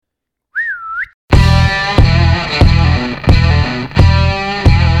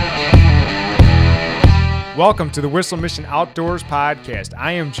Welcome to the Whistle Mission Outdoors Podcast.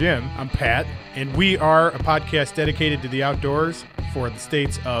 I am Jim. I'm Pat, and we are a podcast dedicated to the outdoors for the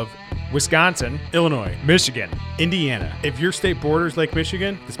states of Wisconsin, Illinois, Michigan, Indiana. If your state borders Lake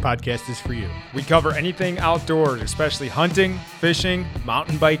Michigan, this podcast is for you. We cover anything outdoors, especially hunting, fishing,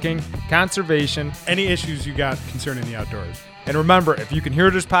 mountain biking, conservation. Any issues you got concerning the outdoors. And remember, if you can hear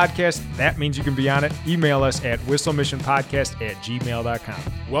this podcast, that means you can be on it. Email us at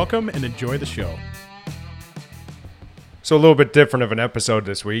whistlemissionpodcast@gmail.com. Welcome and enjoy the show. So a little bit different of an episode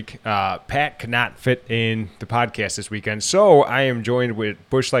this week. Pat could not fit in the podcast this weekend, so I am joined with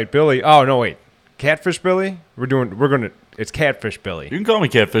Bushlight Billy. Oh no, wait, Catfish Billy. It's Catfish Billy. You can call me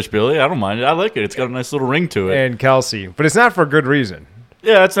Catfish Billy. I don't mind it. I like it. It's got a nice little ring to it. And Kelsey, but it's not for a good reason.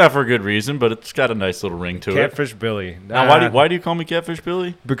 Yeah, it's not for a good reason, but it's got a nice little ring to Catfish Billy. Now, why do you call me Catfish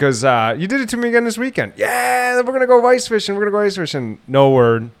Billy? Because you did it to me again this weekend. Yeah, we're gonna go ice fishing. No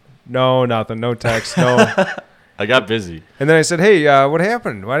word, no nothing, no text, no. I got busy. And then I said, "Hey, what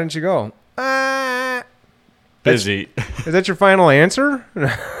happened? Why didn't you go?" Busy. Is that your final answer?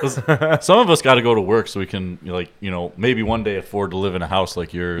 Some of us got to go to work so we can, maybe one day afford to live in a house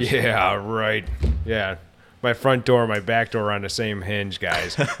like yours. Yeah, right. Yeah, my front door, my back door are on the same hinge,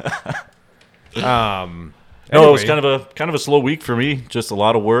 guys. No, it was kind of a slow week for me. Just a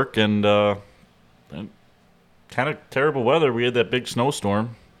lot of work and kind of terrible weather. We had that big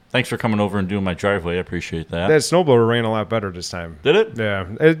snowstorm. Thanks for coming over and doing my driveway. I appreciate that. That snowblower ran a lot better this time. Did it? Yeah.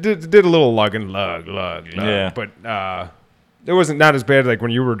 It did a little lug. Yeah. But it wasn't not as bad like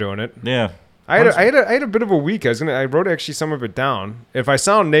when you were doing it. Yeah. I had a bit of a week. I wrote actually some of it down. If I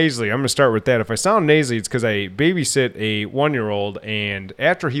sound nasally, I'm going to start with that. If I sound nasally, it's because I babysit a 1-year-old, and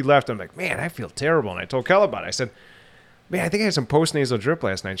after he left, I'm like, man, I feel terrible. And I told Kel about it. I said, man, I think I had some post-nasal drip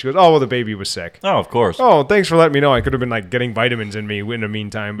last night. She goes, oh, well, the baby was sick. Oh, of course. Oh, thanks for letting me know. I could have been getting vitamins in me in the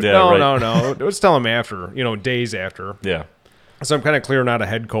meantime. But yeah, no. Let's tell him after, days after. Yeah. So I'm kind of clearing out a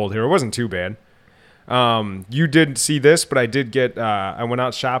head cold here. It wasn't too bad. You didn't see this, but I did get, I went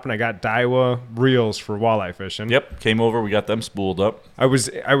out shopping. I got Daiwa reels for walleye fishing. Yep. Came over. We got them spooled up. I was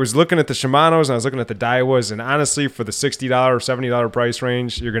looking at the Shimanos and I was looking at the Daiwas, and honestly, for the $60 or $70 price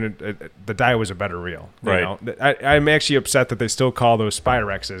range, the Daiwa's a better reel. Right. I'm actually upset that they still call those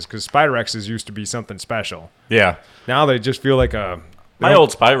Spyrexes, because Spyrexes used to be something special. Yeah. Now they just feel like my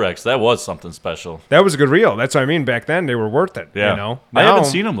old Spyrex, that was something special. That was a good reel. That's what I mean. Back then, they were worth it. Yeah. Now, I haven't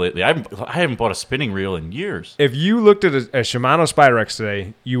seen them lately. I haven't bought a spinning reel in years. If you looked at a Shimano Spyrex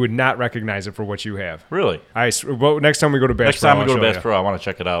today, you would not recognize it for what you have. Really? Next time we go to Bass Pro, I want to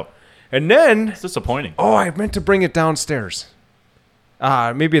check it out. And then it's disappointing. Oh, I meant to bring it downstairs.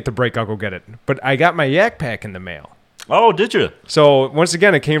 Maybe at the break I'll go get it. But I got my Yak Pack in the mail. Oh, did you? So, once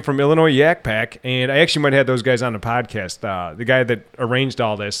again, it came from Illinois Yak Pack, and I actually might have those guys on the podcast. The guy that arranged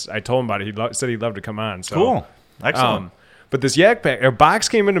all this, I told him about it. He said he'd love to come on. So, cool. Excellent. But this Yak Pack, a box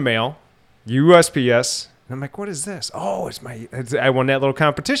came in the mail, USPS, and I'm like, what is this? Oh, I won that little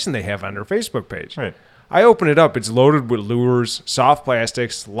competition they have on their Facebook page. Right. I open it up. It's loaded with lures, soft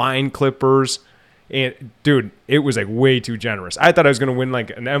plastics, line clippers. And, dude, it was way too generous. I thought I was going to win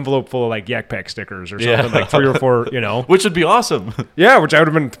an envelope full of Yak Pack stickers or something, 3 or 4, Which would be awesome. Yeah, which I would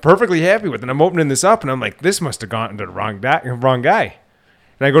have been perfectly happy with. And I'm opening this up, and I'm like, this must have gone to the wrong guy.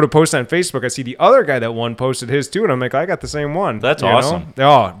 And I go to post on Facebook. I see the other guy that won posted his too, and I'm like, I got the same one. That's awesome.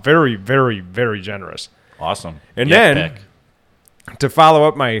 Oh, very, very, very generous. Awesome. And Yak then, Pack. to follow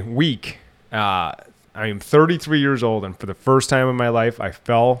up my week, I am 33 years old, and for the first time in my life, I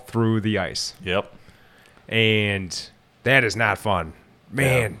fell through the ice. Yep. And that is not fun.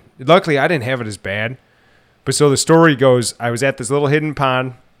 Man, Luckily I didn't have it as bad. But so the story goes, I was at this little hidden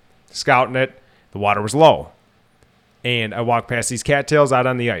pond, scouting it. The water was low. And I walked past these cattails out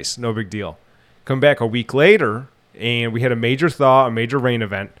on the ice. No big deal. Come back a week later, and we had a major thaw, a major rain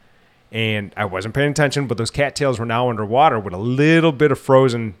event. And I wasn't paying attention, but those cattails were now underwater with a little bit of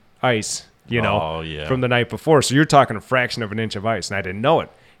frozen ice, from the night before. So you're talking a fraction of an inch of ice, and I didn't know it.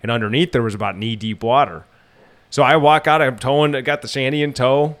 And underneath there was about knee-deep water. So I walk out, I'm towing, I got the shanty in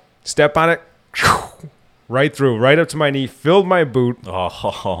tow, step on it, right through, right up to my knee, filled my boot.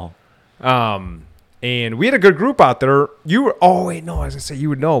 Oh. And we had a good group out there. I was going to say you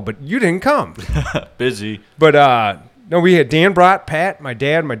would know, but you didn't come. Busy. But, no, we had Dan Brott, Pat, my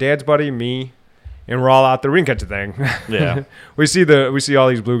dad's buddy, me, and we're all out there. We didn't catch a thing. Yeah. we see all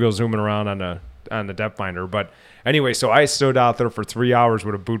these bluegills zooming around on the depth finder, but anyway, so I stood out there for 3 hours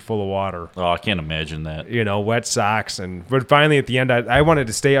with a boot full of water. Oh, I can't imagine that. Wet socks. But finally at the end, I wanted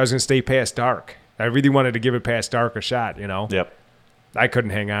to stay. I was going to stay past dark. I really wanted to give it past dark a shot, Yep. I couldn't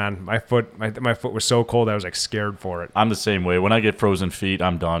hang on. My foot was so cold I was scared for it. I'm the same way. When I get frozen feet,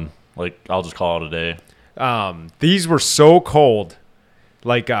 I'm done. I'll just call it a day. These were so cold.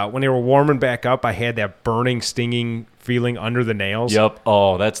 Like when they were warming back up, I had that burning, stinging feeling under the nails. Yep.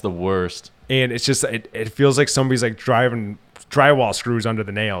 Oh, that's the worst. And it's just, it feels like somebody's like driving drywall screws under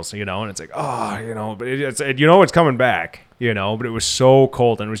the nails, and it's like, but it's coming back, but it was so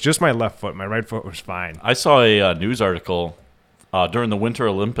cold, and it was just my left foot. My right foot was fine. I saw a news article during the Winter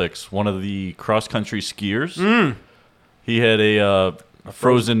Olympics. One of the cross-country skiers, he had a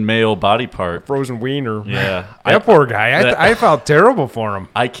frozen male body part. Frozen wiener. Yeah. That poor guy. I felt terrible for him.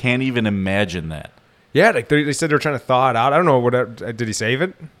 I can't even imagine that. Yeah, they said they were trying to thaw it out. I don't know, did he save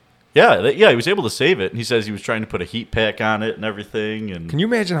it? Yeah, he was able to save it. And he says he was trying to put a heat pack on it and everything. And can you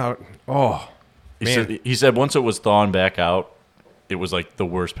imagine how? Oh, man. He said once it was thawing back out, it was like the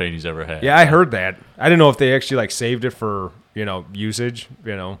worst pain he's ever had. Yeah, I heard that. I didn't know if they actually like saved it for usage.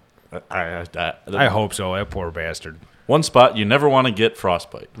 I hope so. That poor bastard. One spot you never want to get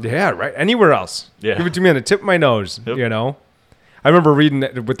frostbite. Yeah, right. Anywhere else. Yeah. Give it to me on the tip of my nose. Yep. I remember reading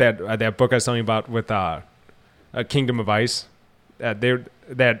that with that book I was telling you about with Kingdom of Ice. There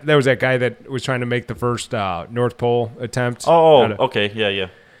was that guy that was trying to make the first North Pole attempt. Oh, okay, yeah.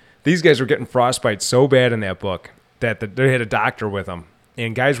 These guys were getting frostbite so bad in that book that they had a doctor with them,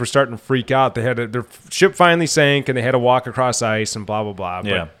 and guys were starting to freak out. They had their ship finally sank, and they had to walk across ice and blah blah blah.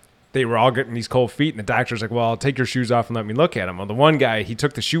 Yeah. But they were all getting these cold feet, and the doctor's like, "Well, I'll take your shoes off and let me look at them." Well, the one guy, he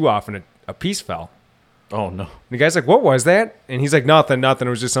took the shoe off, and a piece fell. Oh no! And the guy's like, "What was that?" And he's like, "Nothing. It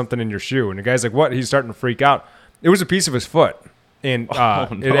was just something in your shoe." And the guy's like, "What?" He's starting to freak out. It was a piece of his foot. And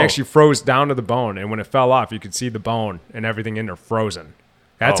it actually froze down to the bone. And when it fell off, you could see the bone and everything in there frozen.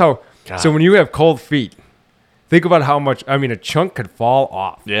 That's how. God. So when you have cold feet, think about how much. I mean, a chunk could fall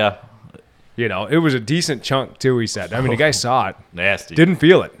off. Yeah. It was a decent chunk too. He said. I mean, the guy saw it. Nasty. Didn't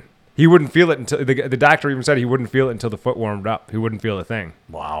feel it. He wouldn't feel it until the doctor even said he wouldn't feel it until the foot warmed up. He wouldn't feel a thing.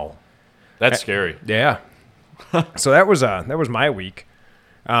 Wow. That's scary. Yeah. So that was my week.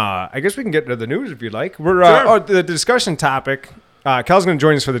 I guess we can get to the news if you'd like. We're the discussion topic. Cal's going to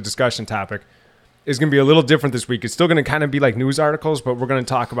join us for the discussion topic. Is going to be a little different this week. It's still going to kind of be like news articles, but we're going to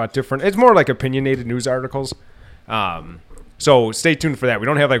talk about different. It's more like opinionated news articles. So stay tuned for that. We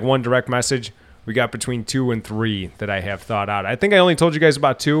don't have like one direct message. We got between 2 and 3 that I have thought out. I think I only told you guys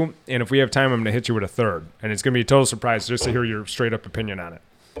about 2, and if we have time, I'm going to hit you with a third. And it's going to be a total surprise just to hear your straight up opinion on it.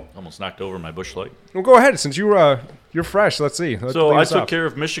 Almost knocked over my bush light. Well, go ahead. Since you're fresh, let's see. So I took care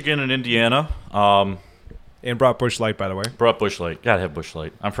of Michigan and Indiana. And brought Bush Light, by the way. Brought Bush Light. Gotta have Bush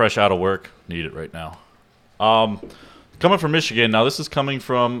Light. I'm fresh out of work. Need it right now. Coming from Michigan. Now, this is coming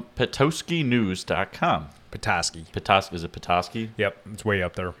from PetoskeyNews.com. Petoskey. Is it Petoskey? Yep. It's way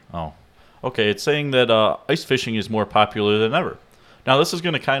up there. Oh. Okay. It's saying that ice fishing is more popular than ever. Now, this is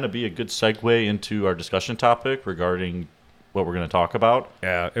going to kind of be a good segue into our discussion topic regarding what we're going to talk about.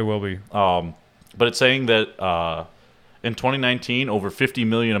 Yeah, it will be. But it's saying that in 2019, over 50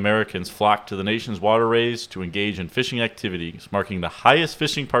 million Americans flocked to the nation's waterways to engage in fishing activities, marking the highest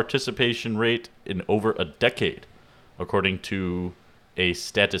fishing participation rate in over a decade, according to a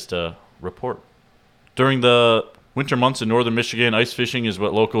Statista report. During the winter months in northern Michigan, ice fishing is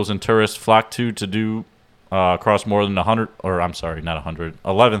what locals and tourists flock to do across more than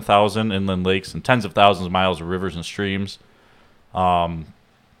 11,000 inland lakes and tens of thousands of miles of rivers and streams.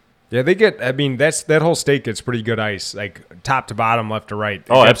 Yeah, they get. I mean, that whole state gets pretty good ice, like top to bottom, left to right.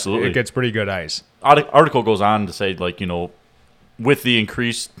 Absolutely, it gets pretty good ice. Article goes on to say, like, with the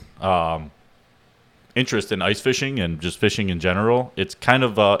increased interest in ice fishing and just fishing in general, it's kind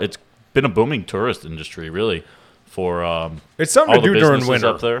of it's been a booming tourist industry, really. For it's something all to do the during winter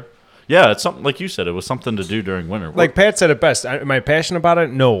up there. Yeah, it's something like you said. It was something to do during winter. Like Pat said it best. Am I passionate about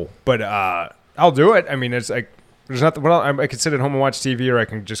it? No, but I'll do it. I mean, it's like. There's nothing. Well, I can sit at home and watch TV, or I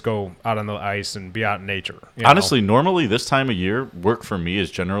can just go out on the ice and be out in nature. Honestly, normally this time of year, work for me is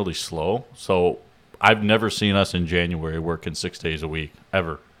generally slow. So I've never seen us in January working 6 days a week,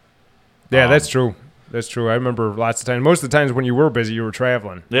 ever. Yeah, that's true. That's true. I remember lots of times. Most of the times when you were busy, you were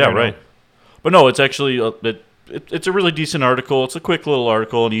traveling. Yeah, right. But no, it's actually it's a really decent article. It's a quick little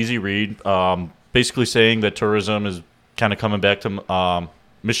article, an easy read. Basically saying that tourism is kind of coming back to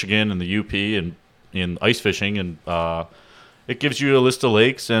Michigan and the UP and in ice fishing, and it gives you a list of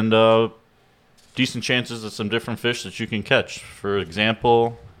lakes and decent chances of some different fish that you can catch. For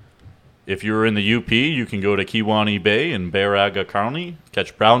example, if you're in the UP, you can go to Kewaunee Bay in Baraga County,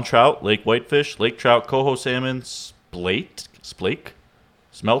 catch brown trout, lake whitefish, lake trout, coho salmon, splake,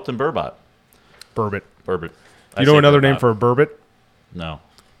 smelt, and burbot. Burbot. I You know say another burbot. name for a burbot? No.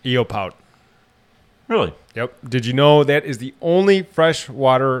 Eopout. Really? Yep. Did you know that is the only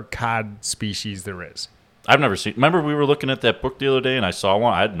freshwater cod species there is? I've never seen. Remember, we were looking at that book the other day, and I saw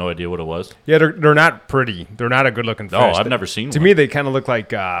one. I had no idea what it was. Yeah, they're not pretty. They're not a good looking fish. No, I've never seen one. To me, they kind of look like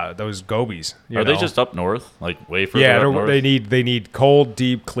those gobies. Are they just up north, like way further yeah, up north? they need cold,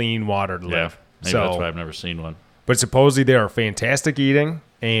 deep, clean water to Yeah, live. maybe So that's why I've never seen one. But supposedly they are fantastic eating,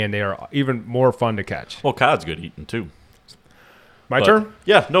 and they are even more fun to catch. Well, cod's good eating too. My turn?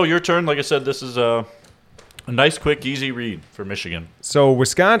 Yeah, no, your turn. Like I said, this is a nice, quick, easy read for Michigan. So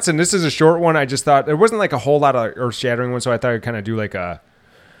Wisconsin, this is a short one. I just thought there wasn't like a whole lot of earth-shattering one, so I thought I'd kind of do like a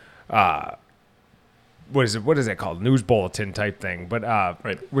what is it called? News bulletin type thing. But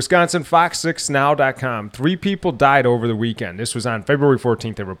Right. Wisconsin, Fox6now.com. 3 people died over the weekend. This was on February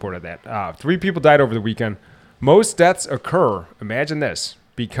 14th. They reported that. 3 people died over the weekend. Most deaths occur, imagine this,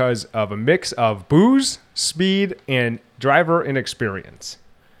 because of a mix of booze, speed, and driver inexperience.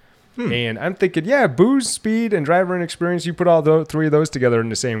 And I'm thinking, yeah, booze, speed, and driver inexperience, you put all 3 of those together in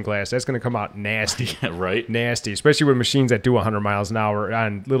the same glass, that's going to come out nasty. Yeah, right. Nasty, especially with machines that do 100 miles an hour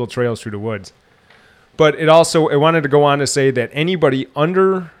on little trails through the woods. But it wanted to go on to say that anybody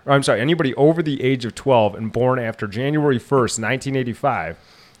over the age of 12 and born after January 1st, 1985,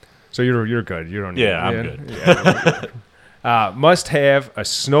 so you're good. You don't need Yeah, I'm good. Yeah, must have a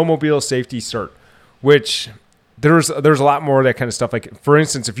snowmobile safety cert, which there's a lot more of that kind of stuff. Like, for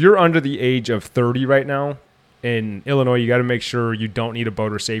instance, if you're under the age of 30 right now in Illinois, you got to make sure you don't need a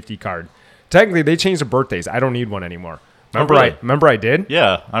boater safety card. Technically, they changed the birthdays. I don't need one anymore. Remember I did?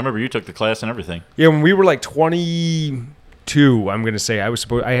 Yeah, I remember you took the class and everything. Yeah, when we were like 22, I'm going to say,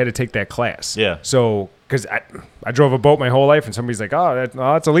 I had to take that class. Yeah. So, because I drove a boat my whole life, and somebody's like,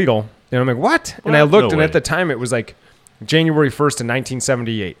 that's illegal. And I'm like, what? And I looked, and at the time, it was like January 1st in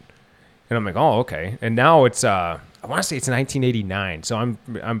 1978. And I'm like, oh, okay. And now it's, I want to say it's 1989. So I'm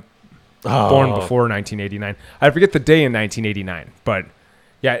born before 1989. I forget the day in 1989. But,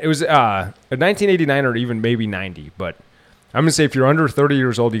 yeah, it was 1989 or even maybe 90. But I'm going to say if you're under 30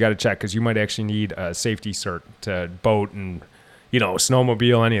 years old, you got to check because you might actually need a safety cert to boat and,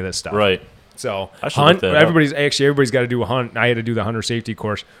 snowmobile, any of this stuff. Right. So I should hunt. look that up. Everybody's got to do a hunt. I had to do the hunter safety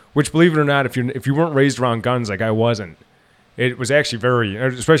course, which, believe it or not, if you weren't raised around guns like I wasn't, it was actually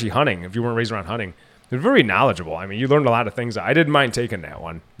especially hunting. If you weren't raised around hunting, they're very knowledgeable. I mean, you learned a lot of things. I didn't mind taking that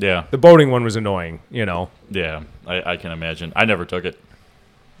one. Yeah. The boating one was annoying. Yeah, I can imagine. I never took it.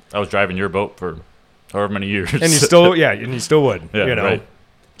 I was driving your boat for however many years, and you still would. Yeah, right.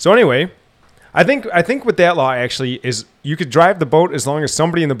 So anyway, I think with that law actually is you could drive the boat as long as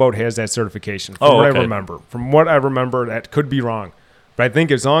somebody in the boat has that certification. From what I remember, that could be wrong, but I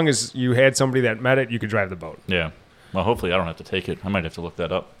think as long as you had somebody that met it, you could drive the boat. Yeah. Well, hopefully I don't have to take it. I might have to look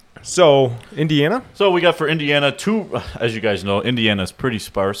that up. So Indiana. So we got for Indiana as you guys know, Indiana's pretty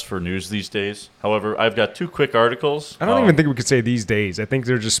sparse for news these days. However, I've got 2 quick articles. I don't even think we could say these days. I think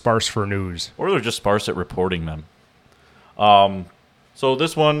they're just sparse for news. Or they're just sparse at reporting them. So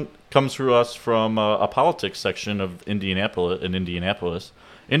this one comes through us from a politics section of Indianapolis.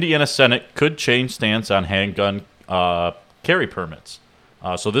 Indiana Senate could change stance on handgun carry permits.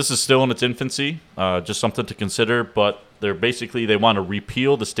 So this is still in its infancy, just something to consider, but they want to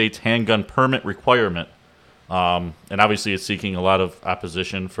repeal the state's handgun permit requirement. And obviously it's seeking a lot of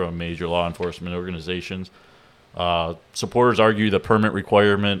opposition from major law enforcement organizations. Supporters argue the permit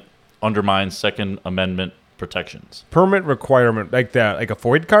requirement undermines Second Amendment protections. Permit requirement, like a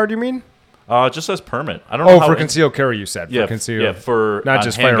FOID card, you mean? It just says permit. I don't know. For concealed carry, you said. For not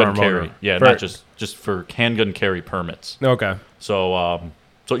just handgun firearm carry. owner. Yeah, not just for handgun carry permits. Okay. So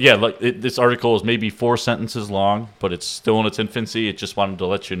this article is maybe 4 sentences long, but it's still in its infancy. It just wanted to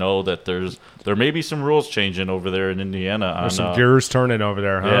let you know that there may be some rules changing over there in Indiana. There's some gears turning over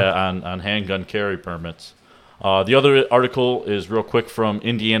there, huh? Yeah, on handgun carry permits. The other article is real quick from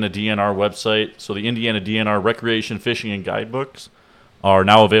Indiana DNR website. So the Indiana DNR recreation, fishing, and guidebooks are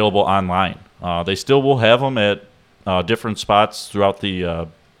now available online. They still will have them at different spots throughout the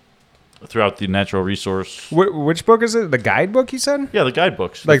natural resource. Which book is it? The guidebook, you said? Yeah, the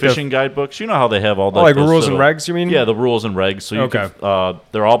guidebooks, like the fishing guidebooks. You know how they have all the rules and regs. You mean? Yeah, the rules and regs. So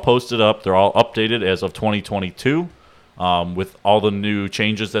they're all posted up. They're all updated as of 2022, with all the new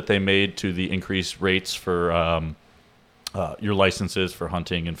changes that they made to the increased rates for your licenses for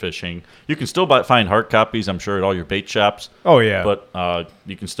hunting and fishing. You can still find hard copies, I'm sure, at all your bait shops. Oh yeah, but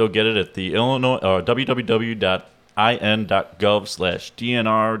you can still get it at the Illinois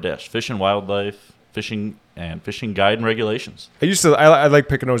www.in.gov/DNR-Fish and Wildlife Fishing and Fishing Guide and Regulations. I like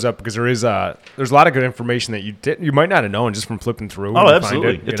picking those up because there's a lot of good information that you might not have known just from flipping through. Oh,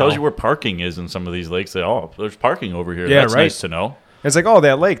 absolutely! It tells you where parking is in some of these lakes. There's parking over here. Yeah, that's right. Nice to know. It's like,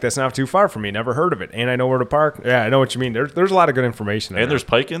 that lake, that's not too far from me. Never heard of it. And I know where to park. Yeah, I know what you mean. There's a lot of good information. And there's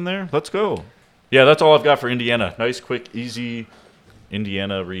pike in there. Let's go. Yeah, that's all I've got for Indiana. Nice, quick, easy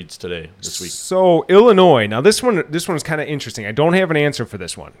Indiana reads this week. So Illinois. Now this one is kind of interesting. I don't have an answer for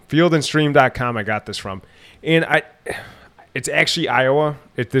this one. Fieldandstream.com I got this from. And it's actually Iowa.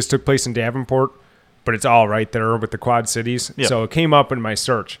 This took place in Davenport, but it's all right there with the Quad Cities. Yep. So it came up in my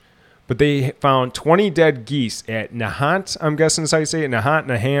search. But they found 20 dead geese at Nahant, I'm guessing is how you say it,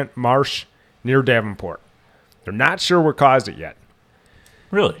 Nahant Marsh near Davenport. They're not sure what caused it yet.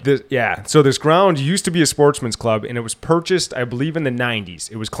 Really? So this ground used to be a sportsman's club, and it was purchased, I believe, in the 90s.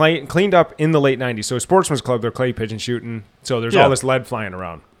 It was cleaned up in the late 90s. So a sportsman's club, they're clay pigeon shooting. So there's all this lead flying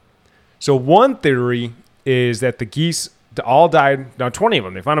around. So one theory is that the geese all died. Now, 20 of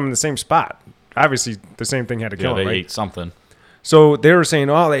them, they found them in the same spot. Obviously, the same thing had to kill them, they right? ate something. So they were saying,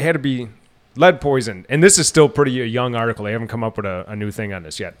 they had to be lead poisoned. And this is still pretty a young article. They haven't come up with a new thing on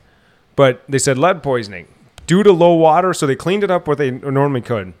this yet. But they said lead poisoning. Due to low water, so they cleaned it up what they normally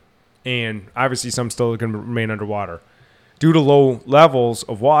could. And obviously some still can remain underwater. Due to low levels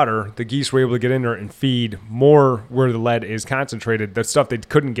of water, the geese were able to get in there and feed more where the lead is concentrated, the stuff they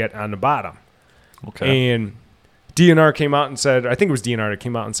couldn't get on the bottom. Okay. And DNR came out and said, I think it was DNR that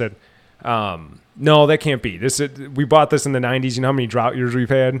came out and said, no, that can't be. We bought this in the 90s. You know how many drought years we've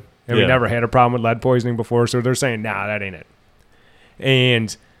had? And we never had a problem with lead poisoning before. So they're saying, nah, that ain't it.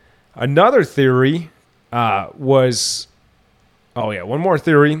 And another theory one more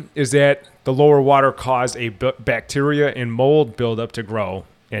theory is that the lower water caused a bacteria and mold buildup to grow,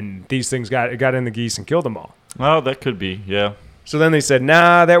 and these things got in the geese and killed them all. Oh, that could be, yeah. So then they said,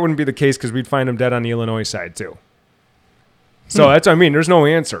 nah, that wouldn't be the case because we'd find them dead on the Illinois side too. So that's what I mean. There's no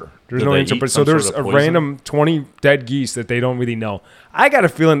answer. There's no answer. But so there's a random 20 dead geese that they don't really know. I got a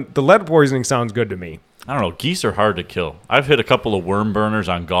feeling the lead poisoning sounds good to me. I don't know. Geese are hard to kill. I've hit a couple of worm burners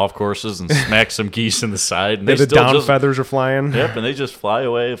on golf courses and smacked some geese in the side. And the down feathers are flying. Yep, and they just fly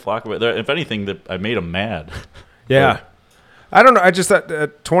away, flock away. If anything, I made them mad. Yeah. I don't know. I just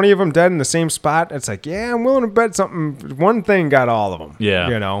thought 20 of them dead in the same spot. It's like, yeah, I'm willing to bet one thing got all of them. Yeah.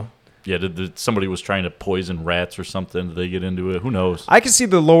 You know? Yeah, somebody was trying to poison rats or something. Did they get into it? Who knows? I can see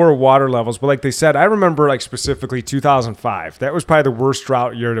the lower water levels, but like they said, I remember specifically 2005. That was probably the worst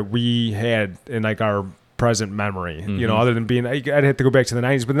drought year that we had in our present memory. Mm-hmm. You know, other than being, I'd have to go back to the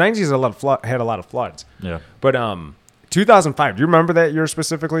 90s, but the 90s had a lot of floods. Yeah. But 2005. Do you remember that year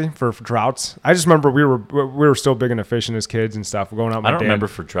specifically for droughts? I just remember we were still big into fishing as kids and stuff. We're going out. I don't remember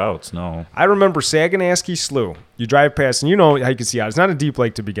for droughts. No. I remember Saginaski Slough. You drive past, and you know how you can see out. It's not a deep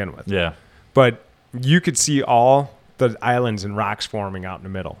lake to begin with. Yeah. But you could see all the islands and rocks forming out in the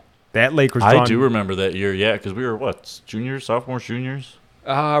middle. That lake was. I do remember that year. Yeah, because we were juniors, sophomores, juniors.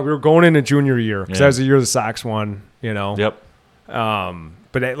 We were going into junior year because that was the year the Sox won. You know. Yep.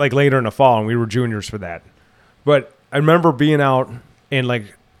 But later in the fall, and we were juniors for that. But I remember being out and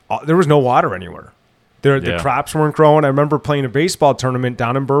there was no water anywhere. The crops weren't growing. I remember playing a baseball tournament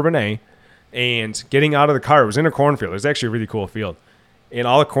down in Bourbonnais and getting out of the car. It was in a cornfield. It was actually a really cool field. And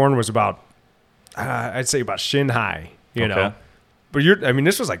all the corn was about, I'd say about shin high, you know. But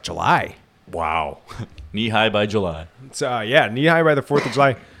this was like July. Wow. Knee high by July. So, knee high by the 4th of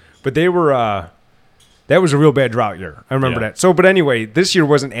July. But they were, that was a real bad drought year. I remember that. So, but anyway, this year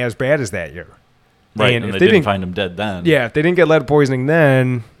wasn't as bad as that year. Right, and if they didn't find them dead then. Yeah, if they didn't get lead poisoning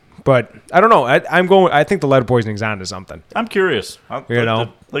then, but I don't know. I think the lead poisoning's on to something. I'm curious. I'd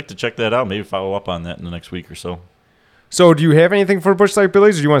like to check that out. Maybe follow up on that in the next week or so. So, do you have anything for Bush Light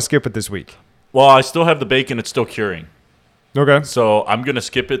Billies, or do you want to skip it this week? Well, I still have the bacon. It's still curing. Okay. So I'm gonna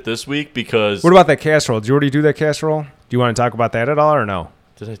skip it this week because. What about that casserole? Did you already do that casserole? Do you want to talk about that at all, or no?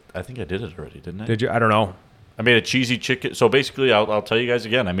 I think I did it already, didn't I? Did you? I don't know. I made a cheesy chicken. So basically, I'll tell you guys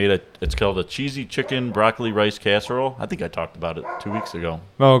again. It's called a cheesy chicken broccoli rice casserole. I think I talked about it 2 weeks ago.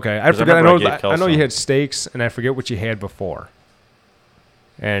 Oh, okay. I forget. I know you had steaks, and I forget what you had before.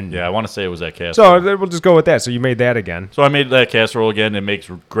 And yeah, I want to say it was that casserole. So we'll just go with that. So you made that again. So I made that casserole again. It makes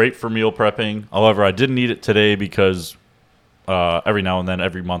great for meal prepping. However, I didn't eat it today because every now and then,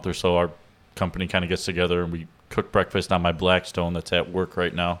 every month or so, our company kind of gets together and we cook breakfast on my Blackstone that's at work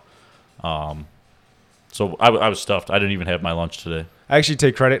right now. So I was stuffed. I didn't even have my lunch today. I actually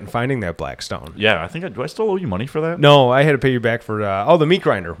take credit in finding that Blackstone. Yeah, do I still owe you money for that? No, I had to pay you back for the meat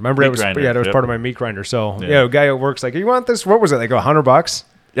grinder. Remember that was part of my meat grinder. So a guy at work's like, "You want this? What was it? Like $100?"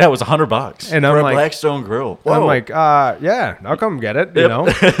 Yeah, it was $100. And for I'm a like, Blackstone grill. Whoa. I'm like, yeah, I'll come get it. You know,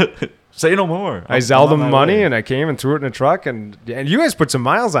 say no more. I zelled them money and I came and threw it in a truck and you guys put some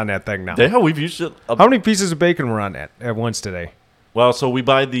miles on that thing now. Yeah, we've used it. How many pieces of bacon were on that at once today? Well, so we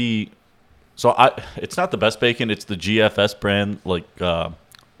buy it's not the best bacon. It's the GFS brand,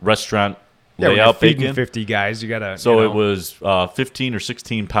 restaurant layout when you're feeding bacon. 50 guys, you gotta. So it was 15 or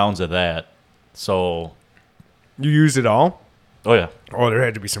 16 pounds of that, So, You used it all? oh yeah. Oh, there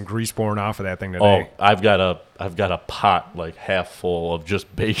had to be some grease pouring off of that thing Oh, today. I've got a pot like half full of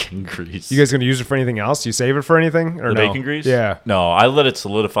just bacon grease. You guys gonna use it for anything else? You save it for anything or the no? bacon grease? Yeah. No, I let it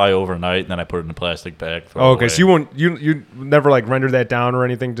solidify overnight, and then I put it in a plastic bag. throw it Oh, okay. away. So you won't you never like render that down or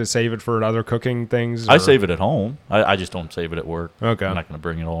anything to save it for other cooking things? I or- save it at home. I just don't save it at work. Okay. I'm not going to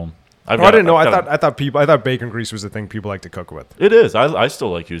bring it home. Oh, I didn't know. I thought bacon grease was the thing people like to cook with. It is. I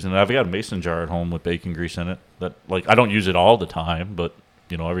still like using it. I've got a mason jar at home with bacon grease in it. That like I don't use it all the time, but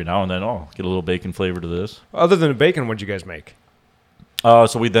every now and then, get a little bacon flavor to this. Other than the bacon, what'd you guys make?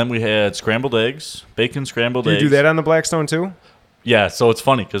 So we had scrambled eggs, bacon scrambled Do you eggs. do that on the Blackstone too? Yeah. So it's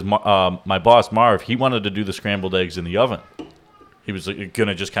funny because my boss Marv, he wanted to do the scrambled eggs in the oven. He was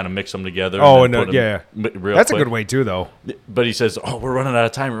gonna just kind of mix them together. Oh, and then no, put 'em yeah. real That's quick. a good way too, though. But he says, "Oh, we're running out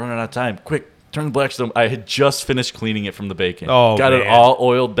of time. We're running out of time. Quick, turn the Blackstone." I had just finised cleaning it from the bacon. Oh, got it man. all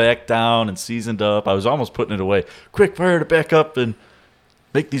oiled back down and seasoned up. I was almost putting it away. Quick, fire it back up and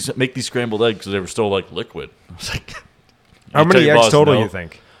make these scrambled eggs because they were still like liquid. I was like, How you tell many your eggs boss total no. you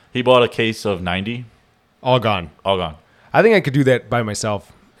think? He bought a case of 90, All gone. all gone. I think I could do that by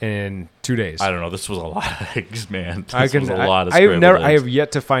myself in 2 days. I don't know. This was a lot of eggs, man. This I can. was a lot of I have scrambled never. eggs. I have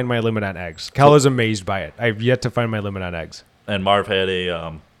yet to find my limit on eggs. Kel is amazed by it. I have yet to find my limit on eggs. And Marv had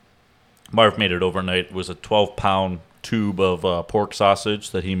Marv made it overnight. It was a 12-pound tube of pork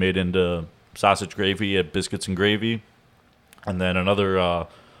sausage that he made into sausage gravy at Biscuits and Gravy. And then another,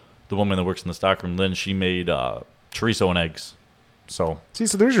 the woman that works in the stockroom, Lynn, she made chorizo and eggs. So See,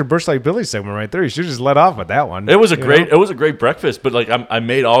 so there's your Bush Light Billy segment right there. You should just let off with that one. it was a You great, know? it was a great breakfast. But like I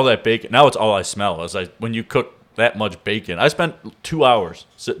made all that bacon. Now it's all I smell. When you cook that much bacon, I spent 2 hours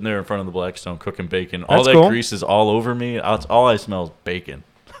sitting there in front of the Blackstone cooking bacon. All That's that cool. grease is all over me. All I smell is bacon.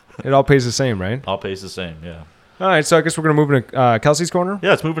 It all pays the same, right? All tastes the same. Yeah. All right, so I guess we're gonna move into Kelsey's corner,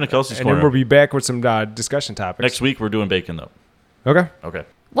 Yeah. It's moving to Kelsey's and corner. then we'll be back with some discussion topics. Next week we're doing bacon though. Okay. Okay.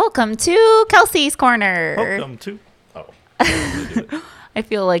 Welcome to Kelsey's Corner. Welcome to. Oh. I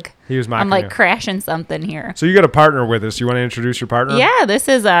feel like He was mocking I'm like you. crashing something here. So you got a partner with us. You want to introduce your partner? Yeah, this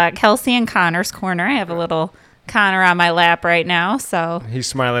is Kelsey and Connor's Corner. I have a little Connor on my lap right now. So, He's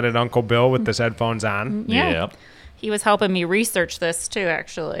smiling at Uncle Bill with his headphones on. yeah. He was helping me research this too,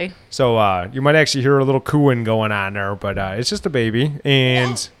 actually. So you might actually hear a little cooing going on there, but it's just a baby.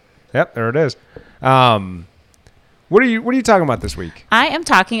 And yep, there it is. What are you talking about this week? I am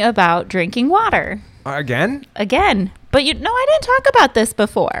talking about drinking water Again? again. But I didn't talk about this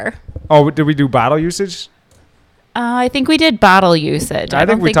before. Oh, did we do bottle usage? I think we did bottle usage. I think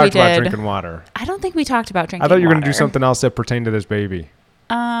don't we talked about did- drinking water. I don't think we talked about drinking I thought you were going to do water. something else that pertained to this baby.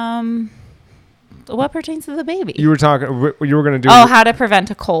 What pertains to the baby? You were going to do how to prevent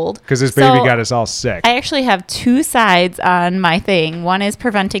a cold. because this baby So, got us all sick. I actually have two sides on my thing. One is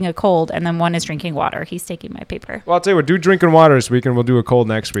preventing a cold, and then one is drinking water. He's taking my paper. Well, I'll tell you what, do drinking water this week, and we'll do a cold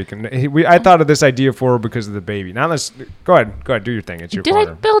next week. And I thought of this idea for her because of the baby. Now let's go ahead, do your thing. It's your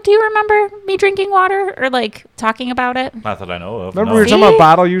corner. Bill, do you remember me drinking water or like talking about it? Not that I know of. Remember no. we were talking See? about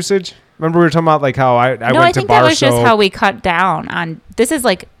bottle usage? Remember we were talking about like how I No, went I to think bar that was just soap. how we cut down on. This is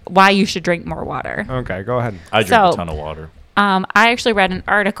like why you should drink more water. Okay, go ahead. I drink a So- ton of water. I actually read an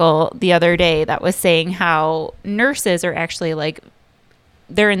article the other day that was saying how nurses are actually like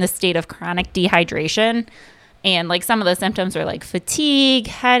they're in the state of chronic dehydration, and like some of the symptoms are like fatigue,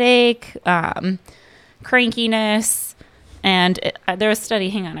 headache, crankiness, and there was a study.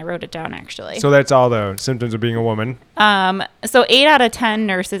 Hang on, I wrote it down actually. So that's all the symptoms of being a woman. So 8 out of 10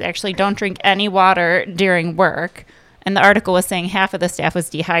 nurses actually don't drink any water during work, and the article was saying half of the staff was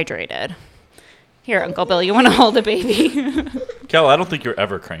dehydrated. Here, Uncle Bill, you want to hold a baby? Cal, I don't think you're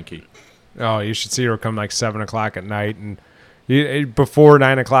ever cranky. Oh, you should see her come like 7 o'clock at night and before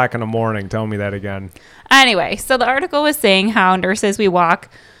 9 o'clock in the morning. Tell me that again. Anyway, so the article was saying how nurses, we walk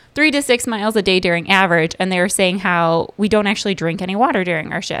 3 to 6 miles a day during average, and they were saying how we don't actually drink any water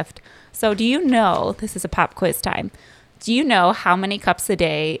during our shift. So do you know, this is a pop quiz time, do you know how many cups a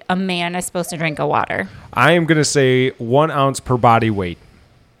day a man is supposed to drink of water? I am going to say 1 ounce per body weight.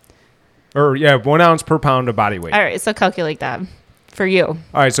 1 ounce per pound of body weight. All right, so calculate that for you. All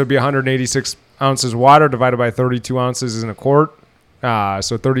right, so it'd be 186 ounces of water divided by 32 ounces in a quart.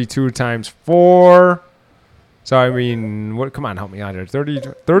 So 32 times 4. So, I mean, what? Come on, help me out here.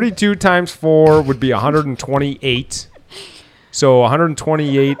 32 times 4 would be 128. So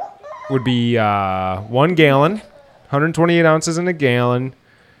 128 would be 1 gallon. 128 ounces in a gallon.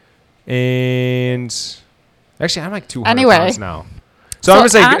 And actually, I'm like 200 Anyway. pounds now. So I'm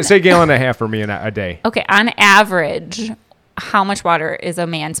So going to on- say gallon and a half for me a day. Okay, on average, how much water is a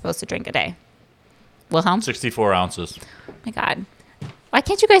man supposed to drink a day? Wilhelm? 64 ounces. Oh my God. Why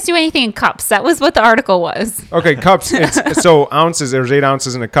can't you guys do anything in cups? That was what the article was. Okay, cups. So ounces. There's 8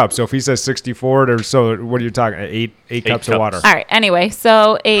 ounces in a cup. So if he says 64, what are you talking? Eight cups of water. All right. Anyway,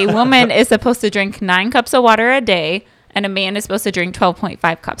 so a woman is supposed to drink 9 cups of water a day, and a man is supposed to drink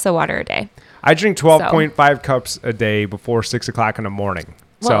 12.5 cups of water a day. I drink 12.5 cups a day before 6 o'clock in the morning.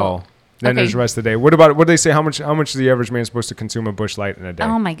 So then there's the rest of the day. What do they say? How much is the average man supposed to consume a Busch Light in a day?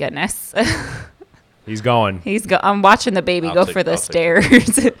 Oh my goodness. He's going. I'm watching the baby go for the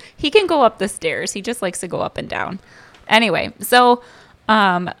stairs. He can go up the stairs. He just likes to go up and down. Anyway, so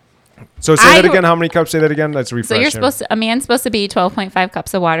say that again. How many cups? Say that again. Let's refresh. So a man's supposed to be 12.5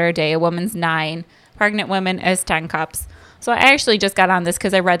 cups of water a day. A woman's 9. Pregnant women is 10 cups. So I actually just got on this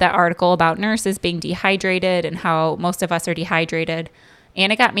because I read that article about nurses being dehydrated and how most of us are dehydrated.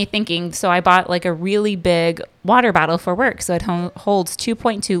 And it got me thinking. So I bought like a really big water bottle for work. So it holds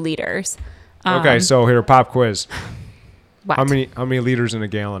 2.2 liters. Okay, so here, pop quiz. What? How many liters in a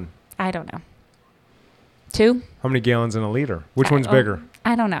gallon? I don't know. 2? How many gallons in a liter? Which one's bigger?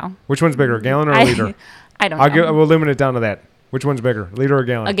 I don't know. Which one's bigger, a gallon or a liter? I don't know. We'll limit it down to that. Which one's bigger, liter or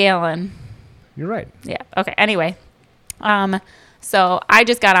gallon? A gallon. You're right. Yeah. Okay. Anyway, so I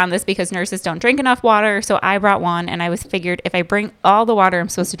just got on this because nurses don't drink enough water. So I brought one, and I figured if I bring all the water I'm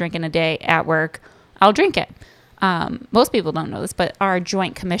supposed to drink in a day at work, I'll drink it. Most people don't know this, but our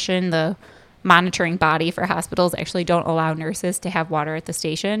Joint Commission, the monitoring body for hospitals, actually don't allow nurses to have water at the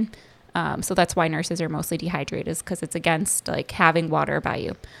station. So that's why nurses are mostly dehydrated, is because it's against like having water by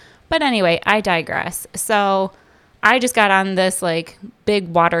you. But anyway, I digress. So I just got on this like big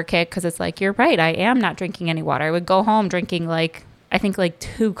water kick because it's like, you're right, I am not drinking any water. I would go home drinking like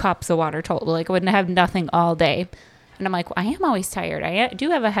 2 cups of water total. Like I wouldn't have nothing all day. And I'm like, well, I am always tired. I do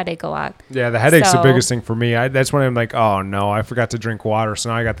have a headache a lot. Yeah, the headache's the biggest thing for me. That's when I'm like, oh, no, I forgot to drink water. So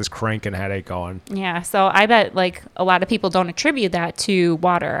now I got this cranking headache going. Yeah, so I bet like a lot of people don't attribute that to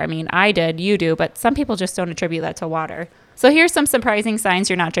water. I mean, I did, you do, but some people just don't attribute that to water. So here's some surprising signs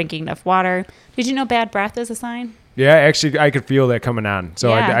you're not drinking enough water. Did you know bad breath is a sign? Yeah, actually, I could feel that coming on. So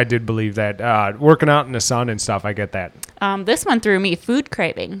yeah. I did believe that. Working out in the sun and stuff, I get that. This one threw me, food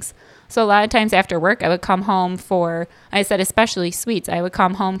cravings. So a lot of times after work, I would come home I said especially sweets. I would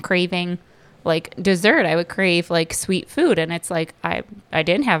come home craving like dessert. I would crave like sweet food. And it's like I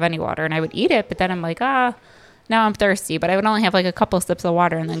didn't have any water and I would eat it. But then I'm like, now I'm thirsty. But I would only have like a couple sips of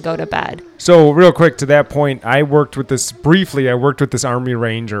water and then go to bed. So real quick to that point, I worked with this Army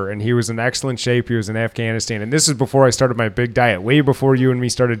Ranger, and he was in excellent shape. He was in Afghanistan. And this is before I started my big diet, way before you and me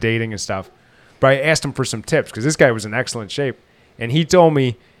started dating and stuff. But I asked him for some tips because this guy was in excellent shape. And he told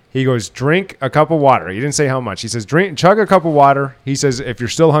me, he goes, drink a cup of water. He didn't say how much. He says, chug a cup of water. He says, if you're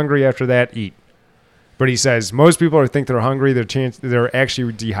still hungry after that, eat. But he says, most people think they're hungry. They're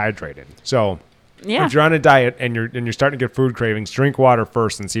actually dehydrated. So yeah. If you're on a diet and you're starting to get food cravings, drink water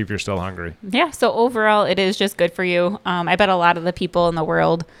first and see if you're still hungry. Yeah. So overall, it is just good for you. I bet a lot of the people in the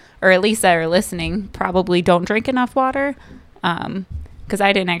world, or at least that are listening, probably don't drink enough water. Because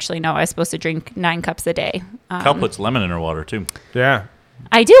I didn't actually know I was supposed to drink 9 cups a day. Cal puts lemon in her water, too. Yeah.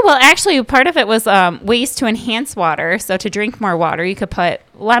 I do. Well, actually, part of it was ways to enhance water. So to drink more water, you could put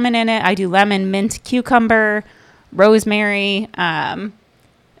lemon in it. I do lemon, mint, cucumber, rosemary.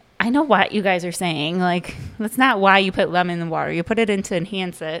 I know what you guys are saying. Like, that's not why you put lemon in water. You put it in to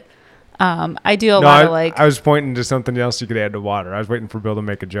enhance it. I do a lot of like... I was pointing to something else you could add to water. I was waiting for Bill to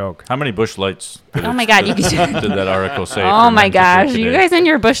make a joke. How many Busch Lights oh my God, you could did that article say? Oh my gosh, you guys in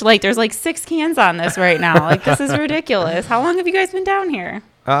your Busch Light, there's like 6 cans on this right now. Like, this is ridiculous. How long have you guys been down here?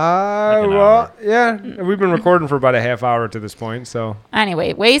 Well, yeah, we've been recording for about a half hour to this point, so.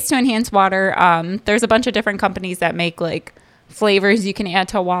 Anyway, ways to enhance water. There's a bunch of different companies that make like flavors you can add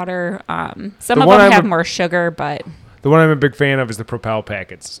to water. Some of them have more sugar, but... The one I'm a big fan of is the Propel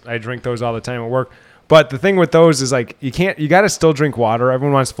packets. I drink those all the time at work. But the thing with those is like you got to still drink water.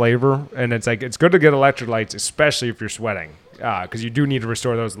 Everyone wants flavor, and it's like it's good to get electrolytes, especially if you're sweating, because you do need to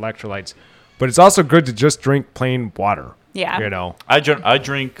restore those electrolytes. But it's also good to just drink plain water. Yeah. You know. I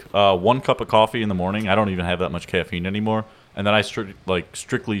drink 1 cup of coffee in the morning. I don't even have that much caffeine anymore. And then I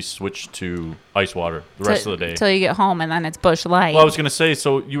strictly switch to ice water the rest of the day. Until you get home, and then it's Busch Light. Well, I was going to say,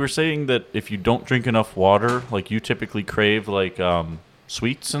 so you were saying that if you don't drink enough water, like you typically crave like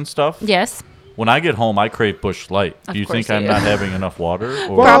sweets and stuff? Yes. When I get home, I crave Busch Light. Do you think I'm not having enough water?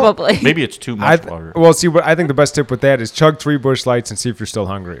 Or probably. Maybe it's too much water. Well, see, what I think the best tip with that is chug 3 Busch Lights and see if you're still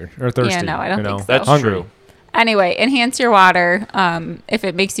hungry or thirsty. Yeah, no, I don't think so. That's hungry. true. Anyway, enhance your water. If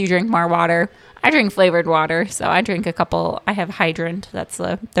it makes you drink more water. I drink flavored water, so I drink a couple. I have Hydrant. That's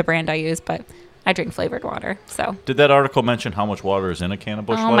the brand I use, but I drink flavored water. So. Did that article mention how much water is in a can of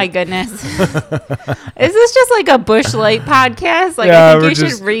Busch Light? Oh my goodness! Is this just like a Busch Light podcast? Like Yeah, I think we're you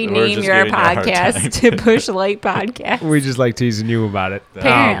just- should rename your giving you a hard podcast to Busch Light Podcast. We just like teasing you about it.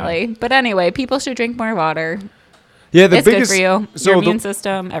 Apparently, but anyway, people should drink more water. Yeah, the It's biggest good for you. So Your the- immune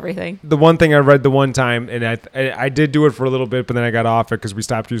system, everything. The one thing I read the one time, and I did do it for a little bit, but then I got off it because we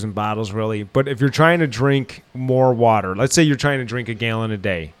stopped using bottles, really. But if you're trying to drink more water, let's say you're trying to drink a gallon a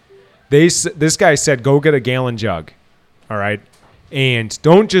day, this guy said go get a gallon jug, all right? And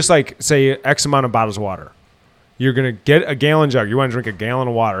don't just like say X amount of bottles of water. You're going to get a gallon jug. You want to drink a gallon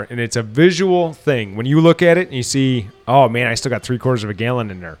of water, and it's a visual thing. When you look at it and you see, oh, man, I still got 3/4 of a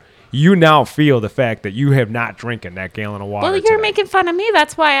gallon in there. You now feel the fact that you have not drinking that gallon of water. Well, you're today. making fun of me.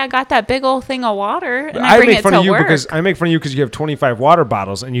 That's why I got that big old thing of water, and I I bring make it fun to of you work. because you have 25 water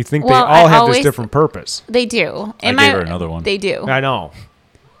bottles and you think Well, they all I have always- this different purpose. They do. I gave her another one. They do. I know.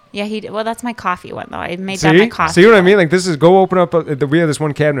 Yeah, well, that's my coffee one though. I made that my See, coffee. see what I one. mean? Like this is go open up. We have this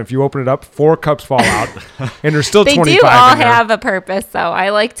one cabinet. If you open it up, 4 cups fall out, and there's still They 25 do all in there. have a purpose, though. I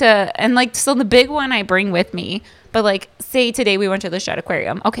like to, and like, so the big one I bring with me. But like, say today we went to the Shed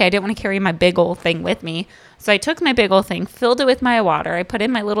Aquarium. Okay, I didn't want to carry my big old thing with me, so I took my big old thing, filled it with my water. I put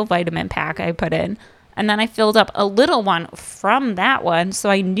in my little vitamin pack I put in, and then I filled up a little one from that one, so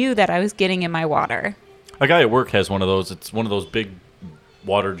I knew that I was getting in my water. A guy at work has one of those. It's one of those big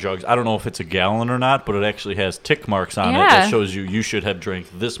water jugs. I don't know if it's a gallon or not, but it actually has tick marks on it Yeah. that shows you should have drank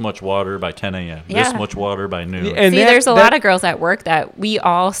this much water by 10 a.m., this Yeah. much water by noon. And See, that- there's a that- lot of girls at work that we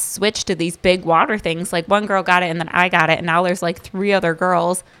all switched to these big water things. Like one girl got it and then I got it, and now there's like 3 other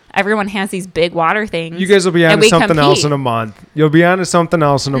girls. Everyone has these big water things. You guys will be and on to we something else compete. in a month. You'll be on to something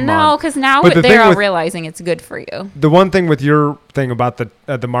else in a month. No, because now But the they're thing all with- realizing it's good for you. The one thing with your thing about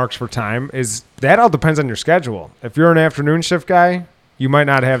the marks for time is that all depends on your schedule. If you're an afternoon shift guy, you might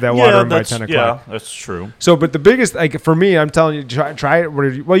not have that water in by 10 o'clock. Yeah, that's true. So, but the biggest, like for me, I'm telling you, try it.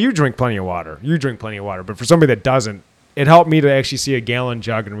 Well, you drink plenty of water. You drink plenty of water. But for somebody that doesn't, it helped me to actually see a gallon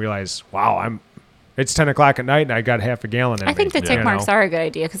jug and realize, wow, it's 10 o'clock at night and I got half a gallon in I think me, the tick you marks know? are a good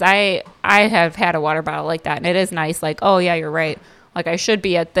idea because I have had a water bottle like that, and it is nice. Like, oh yeah, you're right. Like I should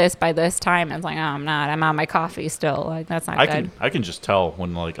be at this by this time. And it's like, oh, I'm not. I'm on my coffee still. Like that's not good. I can just tell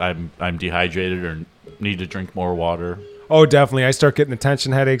when like I'm dehydrated or need to drink more water. Oh, definitely. I start getting the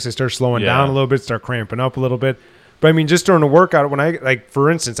tension headaches. I start slowing down a little bit, start cramping up a little bit. But I mean, just during the workout, when I like,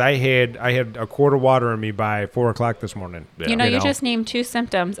 for instance, I had a quart of water in me by 4 o'clock this morning. Yeah. You know, you just named 2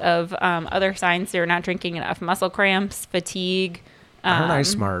 symptoms of other signs you're not drinking enough: muscle cramps, fatigue. Aren't I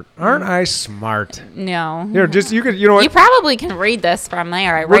smart? Aren't I smart? No. Here, just you know what? You probably can read this from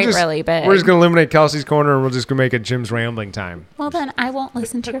there. I write really big. We're just gonna eliminate Kelsey's corner, and we're just gonna make it Jim's rambling time. Well, then I won't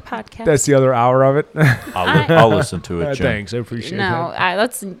listen to your podcast. That's the other hour of it. I'll listen to it, Jim. Thanks, I appreciate no,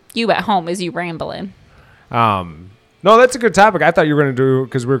 that's you at home as you rambling. that. No, that's a good topic. I thought you were gonna do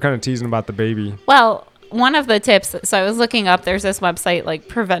because we were kind of teasing about the baby. Well, one of the tips, so I was looking up, there's this website like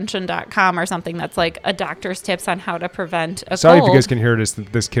prevention.com or something that's like a doctor's tips on how to prevent a Sorry cold. if you guys can hear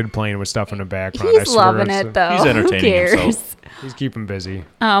this kid playing with stuff in the background. I He's swear loving it's- it though. He's entertaining Who cares? himself. He's keeping busy.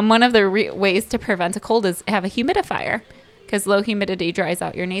 One of the ways to prevent a cold is have a humidifier because low humidity dries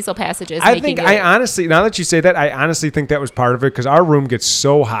out your nasal passages. I making think it- I honestly, now that you say that, I honestly think that was part of it because our room gets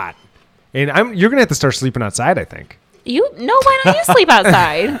so hot, and you're gonna have to start sleeping outside. I think. why don't you sleep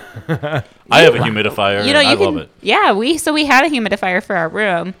outside? I have a humidifier. You know, and I you can. love it. Yeah, we had a humidifier for our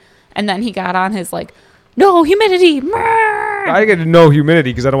room, and then he got on his like, no humidity. I get no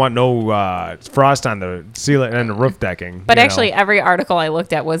humidity because I don't want no frost on the ceiling and the roof decking. But you know. actually, every article I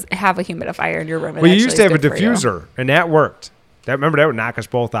looked at was have a humidifier in your room. It well, you actually used to is have a good for you. diffuser, and that worked. Remember that would knock us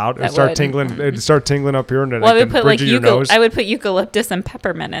both out. It'd That start would. tingling. It'd start tingling up here, and Well, I would the put like bridge of your nose. I would put eucalyptus and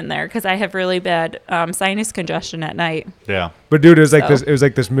peppermint in there because I have really bad sinus congestion at night. Yeah. But dude, it was like So. this. It was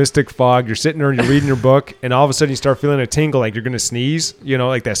like this mystic fog. You're sitting there and you're reading your book, and all of a sudden you start feeling a tingle, like you're gonna sneeze. You know,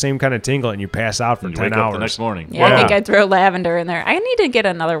 like that same kind of tingle, and you pass out for And you 10 wake hours. up the next morning. Yeah, Yeah. I think I'd throw lavender in there. I need to get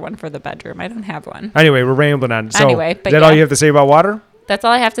another one for the bedroom. I don't have one. Anyway, we're rambling on. So, Anyway, but is that all yeah. you have to say about water? That's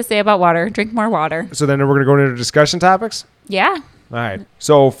all I have to say about water. Drink more water. So then we're gonna go into discussion topics. Yeah. All right.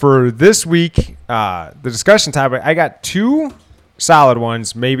 So for this week, the discussion topic, I got 2 solid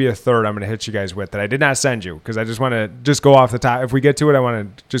ones, maybe a third I'm going to hit you guys with that I did not send you because I just want to just go off the top. If we get to it, I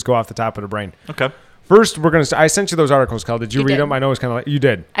want to just go off the top of the brain. Okay. First, we're going to I sent you those articles, Kel. Did you You read did. them? I know it's kind of like you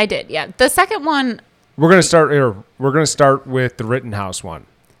did. I did, yeah. The second one, We're going to start here. We're going to start with the Rittenhouse one.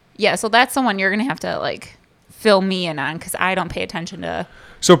 yeah, so that's the one you're going to have to, like, fill me in on because I don't pay attention to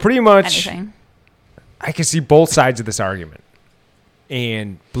So pretty much anything. I can see both sides of this argument.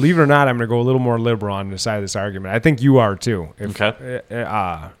 And believe it or not, I'm going to go a little more liberal on the side of this argument. I think you are too. Okay.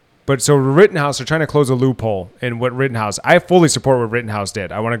 But so Rittenhouse are trying to close a loophole in what Rittenhouse. I fully support what Rittenhouse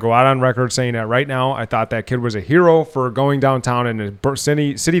did. I want to go out on record saying that right now. I thought that kid was a hero for going downtown in a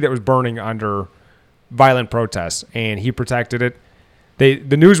city that was burning under violent protests, and he protected it.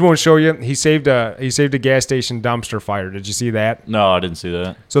 The news won't show you. He saved a gas station dumpster fire. Did you see that? No, I didn't see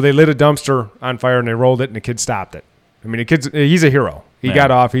that. So they lit a dumpster on fire and they rolled it, and the kid stopped it. I mean, he's a hero. He got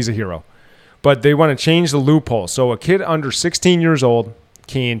off. He's a hero. But they want to change the loophole. So a kid under 16 years old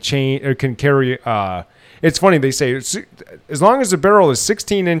can carry. It's funny, they say as long as the barrel is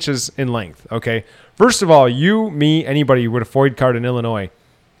 16 inches in length. Okay. First of all, you, me, anybody with a FOID card in Illinois,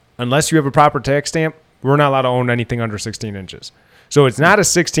 unless you have a proper tax stamp, we're not allowed to own anything under 16 inches. So it's not a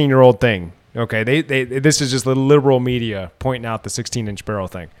 16-year-old thing. Okay. This is just the liberal media pointing out the 16-inch barrel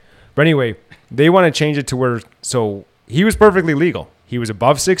thing. But anyway, they want to change it to where so he was perfectly legal. He was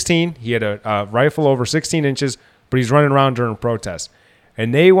above 16. He had a rifle over 16 inches, but he's running around during protests.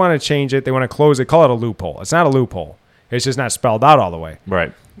 And they want to change it. They want to close it. Call it a loophole. It's not a loophole. It's just not spelled out all the way.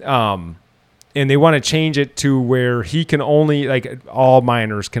 Right. And they want to change it to where he can only, like all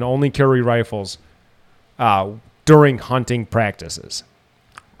minors, can only carry rifles during hunting practices.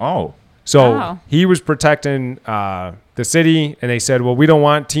 Oh. So he was protecting the city, and they said, well, we don't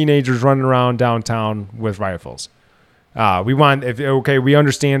want teenagers running around downtown with rifles. We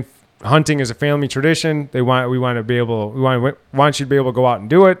understand hunting is a family tradition. We want you to be able to go out and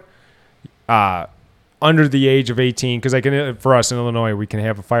do it under the age of 18. Because for us in Illinois, we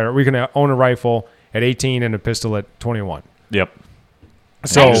can own a rifle at 18 and a pistol at 21. Yep.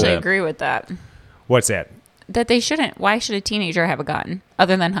 So I actually agree with that. What's that? That they shouldn't. Why should a teenager have a gun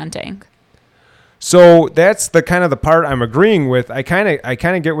other than hunting? So that's the kind of the part I'm agreeing with. I kind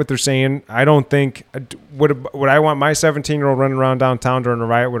of get what they're saying. I don't think would I want my 17-year-old running around downtown during a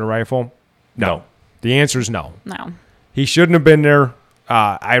riot with a rifle? No. The answer is no. No. He shouldn't have been there.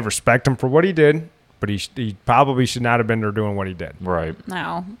 I respect him for what he did, but he probably should not have been there doing what he did. Right.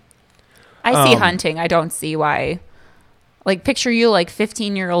 No. I see hunting. I don't see why. Like, picture you, like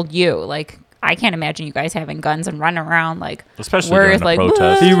 15-year-old you, like. I can't imagine you guys having guns and running around like, especially during a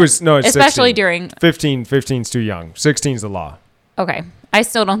protest. He was especially 16. during 15's too young. 16's the law. Okay, I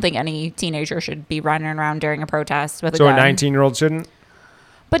still don't think any teenager should be running around during a protest with a gun. So a 19-year-old shouldn't.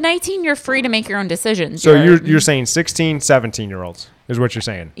 But 19, you're free to make your own decisions. So you're saying 16, 17-year-olds is what you're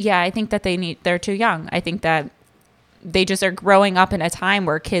saying. Yeah, I think that they're too young. I think that they just are growing up in a time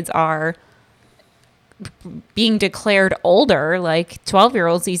where kids are being declared older. Like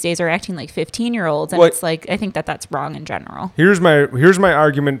 12-year-olds these days are acting like 15-year-olds, and it's like I think that that's wrong in general. Here's my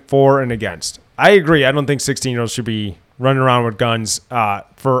argument for and against. I agree. I don't think 16-year-olds should be running around with guns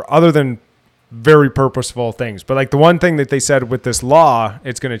for other than very purposeful things. But like the one thing that they said with this law,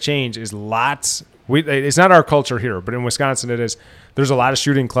 it's going to change is lots. It's not our culture here, but in Wisconsin it is. There's a lot of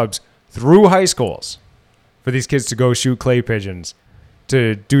shooting clubs through high schools for these kids to go shoot clay pigeons,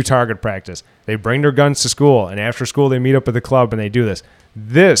 to do target practice. They bring their guns to school, and after school they meet up at the club and they do this.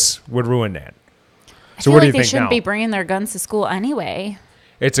 This would ruin that. So what do you think now? They shouldn't be bringing their guns to school anyway.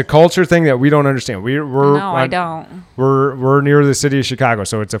 It's a culture thing that we don't understand. I don't. We're near the city of Chicago,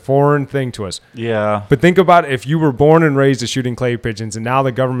 so it's a foreign thing to us. Yeah. But think about if you were born and raised to shooting clay pigeons, and now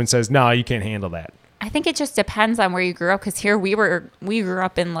the government says, no, you can't handle that. I think it just depends on where you grew up, because here we grew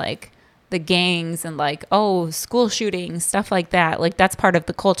up in like the gangs and like, school shootings, stuff like that. Like that's part of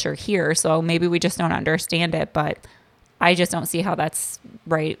the culture here. So maybe we just don't understand it, but I just don't see how that's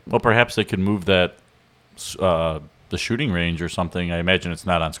right. Well, perhaps they could move that, the shooting range or something. I imagine it's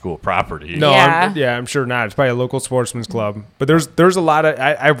not on school property. No, yeah. I'm sure not. It's probably a local sportsman's club. But there's a lot of,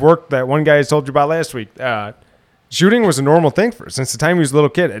 I've worked that one guy I told you about last week. Shooting was a normal thing since the time he was a little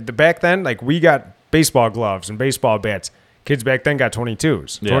kid. Back then, like we got baseball gloves and baseball bats. Kids back then got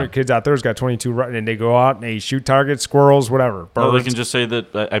 22s. Yeah. Kids out there's got 22, and they go out and they shoot targets, squirrels, whatever. Birds. Well, they can just say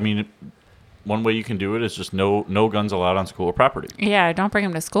that. I mean, one way you can do it is just no guns allowed on school property. Yeah, don't bring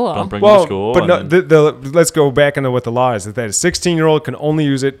them to school. Don't bring them to school. But let's go back into what the law is. That a 16-year-old can only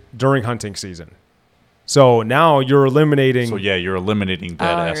use it during hunting season. So now you're eliminating. So yeah, you're eliminating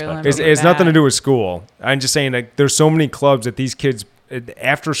that aspect. It has nothing to do with school. I'm just saying like there's so many clubs that these kids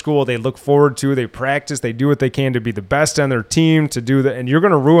after school they look forward to. They practice. They do what they can to be the best on their team to do that, and you're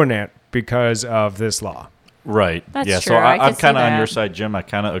going to ruin that because of this law. Right. That's true. So I'm kind of on your side, Jim. I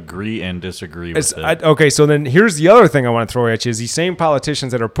kind of agree and disagree with it. Okay, so then here's the other thing I want to throw at you is these same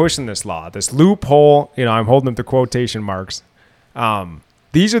politicians that are pushing this law, this loophole, I'm holding up the quotation marks.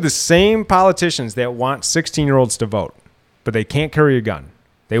 These are the same politicians that want 16-year-olds to vote, but they can't carry a gun.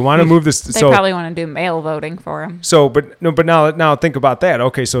 They want to move this. They probably want to do mail voting for them. So, but now think about that.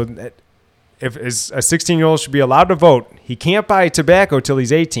 Okay, so if a 16-year-old should be allowed to vote. He can't buy tobacco till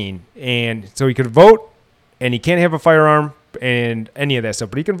he's 18, and so he could vote, and he can't have a firearm and any of that stuff,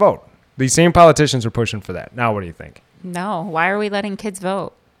 but he can vote. These same politicians are pushing for that. Now, what do you think? No. Why are we letting kids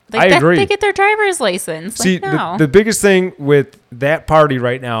vote? I agree. They get their driver's license. See, no. the biggest thing with that party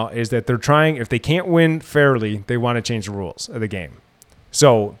right now is that they're trying, if they can't win fairly, they want to change the rules of the game.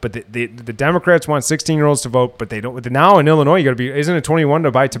 So, but the Democrats want 16-year-olds to vote, but they don't. Now in Illinois, you got to be, isn't it 21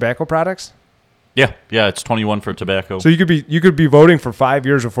 to buy tobacco products? Yeah, it's 21 for tobacco. So you could be voting for 5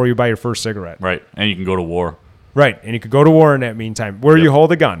 years before you buy your first cigarette. Right, and you can go to war. Right, and you could go to war in that meantime, where you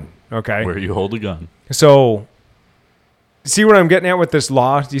hold a gun. Okay. Where you hold a gun. So, see what I'm getting at with this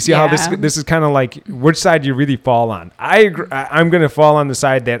law? Do you see how this is kind of like, which side do you really fall on? I agree. I'm going to fall on the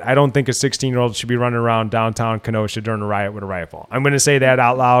side that I don't think a 16-year-old should be running around downtown Kenosha during a riot with a rifle. I'm going to say that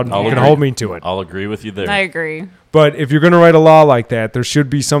out loud. You can hold me to it. I'll agree with you there. I agree. But if you're going to write a law like that, there should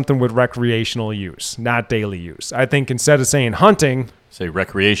be something with recreational use, not daily use. I think instead of saying hunting, say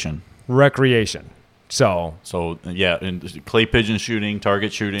recreation. So yeah, and clay pigeon shooting,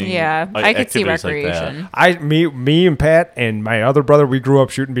 target shooting. Yeah, I could see recreation. Like me and Pat and my other brother, we grew up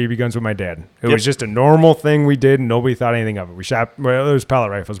shooting BB guns with my dad. It was just a normal thing we did, and nobody thought anything of it. We shot, well, it was pellet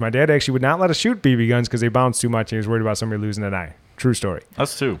rifles. My dad actually would not let us shoot BB guns because they bounced too much, and he was worried about somebody losing an eye. True story.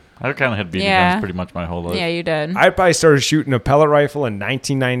 Us too. I kind of had BB guns pretty much my whole life. Yeah, you did. I probably started shooting a pellet rifle in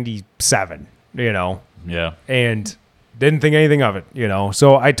 1997. Yeah. And didn't think anything of it,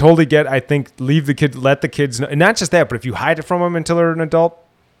 So I totally let the kids know. And not just that, but if you hide it from them until they're an adult,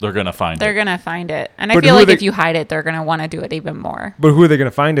 they're going to find it. They're going to find it. And I feel like if you hide it, they're going to want to do it even more. But who are they going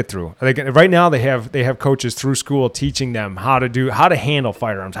to find it through? Right now they have coaches through school teaching them how to handle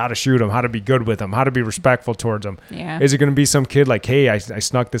firearms, how to shoot them, how to be good with them, how to be respectful towards them. Yeah. Is it going to be some kid like, hey, I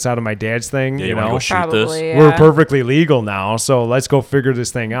snuck this out of my dad's thing? Yeah, you want to go shoot Probably, this? yeah. We're perfectly legal now, so let's go figure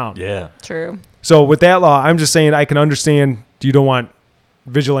this thing out. Yeah. True. So with that law, I'm just saying I can understand you don't want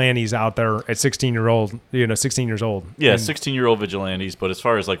vigilantes out there at 16 years old. Yeah, and 16-year-old vigilantes. But as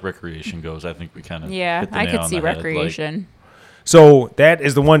far as like recreation goes, I think we kind of I could see recreation. So that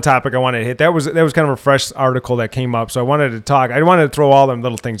is the one topic I wanted to hit. That was kind of a fresh article that came up. So I wanted to talk. I wanted to throw all them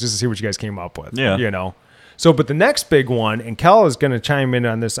little things just to see what you guys came up with. Yeah. So, but the next big one, and Kel is going to chime in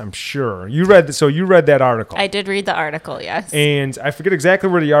on this, I'm sure. You read that article. I did read the article, yes. And I forget exactly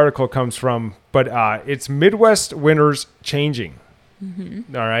where the article comes from, but it's Midwest winters changing.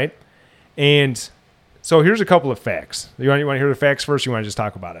 Mm-hmm. All right. And so here's a couple of facts. You want to hear the facts first? Or you want to just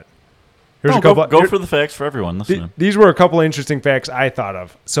talk about it? Go for the facts for everyone listening. These were a couple of interesting facts I thought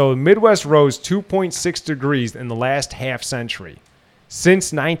of. So Midwest rose 2.6 degrees in the last half century.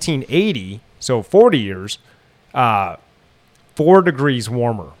 Since 1980, so 40 years, 4 degrees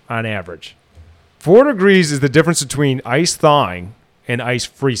warmer on average. 4 degrees is the difference between ice thawing and ice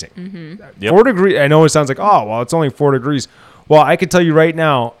freezing. Mm-hmm. Yep. 4 degrees, I know it sounds like, oh, well, it's only 4 degrees. Well, I can tell you right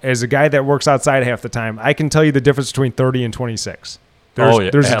now, as a guy that works outside half the time, I can tell you the difference between 30 and 26.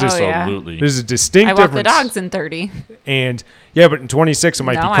 There's absolutely. There's a distinct I walk difference. the dogs in 30. And, yeah, but in 26 it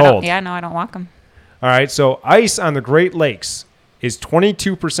might be cold. I don't walk them. All right, so ice on the Great Lakes is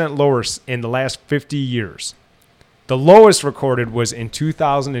 22% lower in the last 50 years. The lowest recorded was in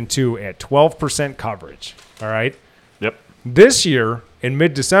 2002 at 12% coverage. All right? Yep. This year, in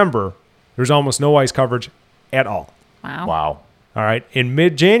mid-December, there's almost no ice coverage at all. Wow. All right? In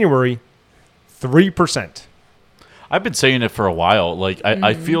mid-January, 3%. I've been saying it for a while. Like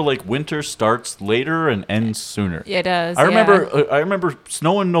I feel like winter starts later and ends sooner. It does. I remember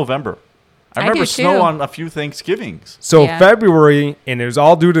snow in November. I remember snow on a few Thanksgivings. So February, and it was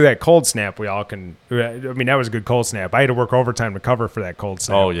all due to that cold snap. That was a good cold snap. I had to work overtime to cover for that cold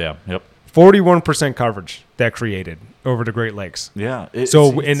snap. Oh, yeah. Yep. 41% coverage that created over the Great Lakes. Yeah.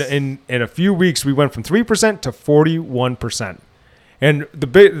 In a few weeks, we went from 3% to 41%. And the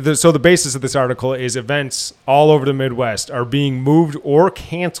basis of this article is events all over the Midwest are being moved or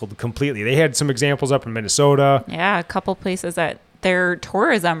canceled completely. They had some examples up in Minnesota. Yeah, a couple places that their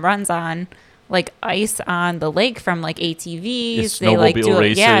tourism runs on like ice on the lake from like ATVs. They like do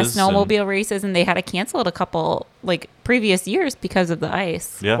snowmobile races, and they had to cancel it a couple like previous years because of the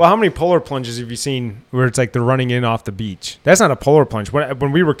ice. Yeah. Well, how many polar plunges have you seen where it's like they're running in off the beach? That's not a polar plunge.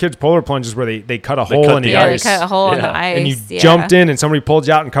 When we were kids, polar plunges where they cut a hole in the ice. Yeah, they cut a hole in the ice. And you jumped in and somebody pulled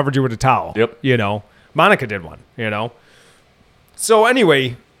you out and covered you with a towel. Yep. Monica did one, So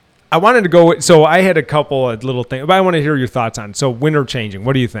anyway, I wanted to go. So I had a couple of little things, but I want to hear your thoughts on. So winter changing.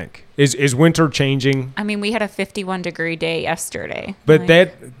 What do you think? Is winter changing? I mean, we had a 51-degree day yesterday. But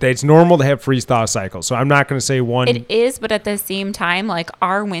that's normal to have freeze-thaw cycles. So I'm not going to say one. It is, but at the same time, like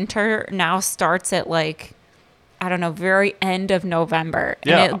our winter now starts at like I don't know, very end of November.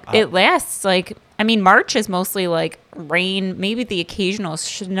 Yeah. And it lasts like, I mean, March is mostly like rain, maybe the occasional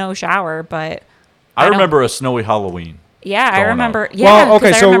snow shower, but I don't- remember a snowy Halloween. yeah, I going remember. on. Yeah, Well, okay,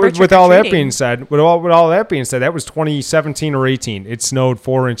 'cause I so remember with all that trick-or-treating. being said, with all that being said, that was 2017 or 18. It snowed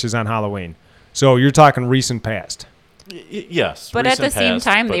 4 inches on Halloween. So you're talking recent past. Yes. But at the recent same past,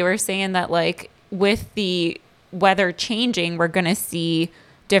 time, but they were saying that like with the weather changing, we're going to see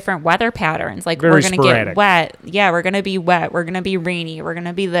different weather patterns. Like Very we're going to sporadic. get wet. Yeah, we're going to be wet. We're going to be rainy. We're going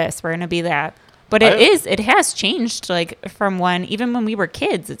to be this. We're going to be that. But I- it has changed like from even when we were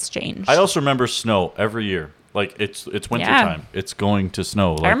kids, it's changed. I also remember snow every year. Like it's wintertime. It's going to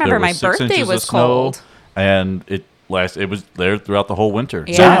snow. Like, remember there my was 6 birthday inches was of snow, cold. and it was there throughout the whole winter.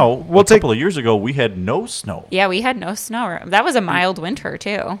 Yeah. So Now, we'll a couple of years ago, we had no snow. Yeah, we had no snow. That was a mild winter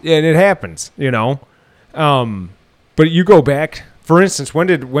too. Yeah, and it happens, you know. But you go back, for instance, when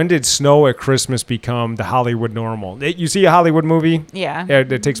did snow at Christmas become the Hollywood normal? You see a Hollywood movie Yeah.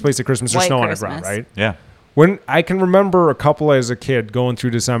 that takes place at Christmas, there's White snow on the Christmas. ground, right? Yeah. When I can remember a couple as a kid going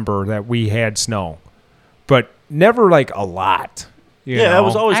through December that we had snow, but never like a lot. You Yeah, know? that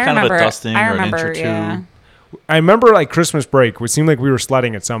was always I kind of remember. a dusting I or an inch remember. or two. Yeah. I remember like Christmas break would seem like we were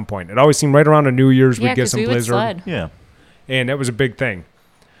sledding at some point. It always seemed right around the New Year's Yeah, we'd get 'cause some we would blizzard, sled. Yeah. and that was a big thing.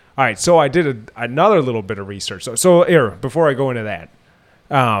 All right, so I did another little bit of research. So here, before I go into that,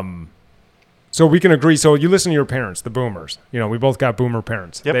 so we can agree. So you listen to your parents, the boomers. You know, we both got boomer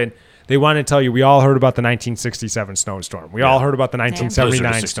parents. Yep. They want to tell you we all heard about the 1967 snowstorm. We all heard about the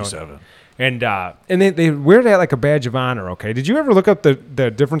 1979 Blizzard of snowstorm. 67. And they wear that like a badge of honor, okay? Did you ever look up the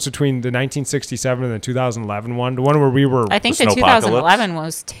difference between the 1967 and the 2011 one? The one where we were... I think the The 2011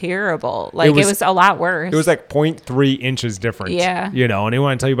 was terrible. Like it was- was a lot worse. It was like 0.3 inches different. Yeah. You know, and they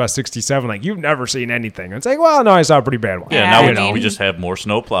want to tell you about 67. Like, you've never seen anything. It's like, well, no, I saw a pretty bad one. Yeah, Yeah, now I we mean- we just have more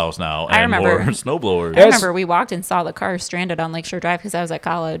snow plows now I and remember- more snow blowers. I remember we walked and saw the cars stranded on Lakeshore Drive because I was at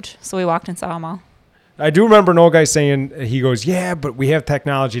college. So we walked and saw them all. I do remember an old guy saying, he goes, yeah, but we have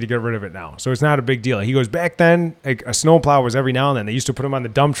technology to get rid of it now. So it's not a big deal. He goes, back then, like, a snowplow was every now and then. They used to put them on the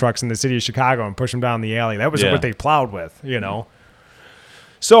dump trucks in the city of Chicago and push them down the alley. That was Yeah. what they plowed with, you know.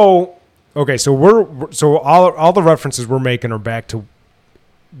 So, okay, so all the references we're making are back to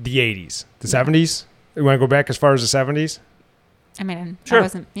the 80s, the 70s. You want to go back as far as the 70s? I mean, Sure. I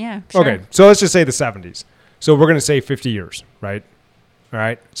wasn't, yeah. Sure. Okay, so let's just say the 70s. So we're going to say 50 years, right? All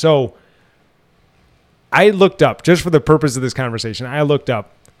right. So I looked up, just for the purpose of this conversation, I looked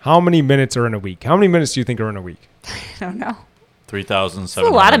up how many minutes are in a week. How many minutes do you think are in a week? I don't know. 3,742. There's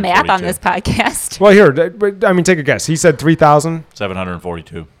a lot of math on this podcast. Well, here, I mean, take a guess. He said 3,000.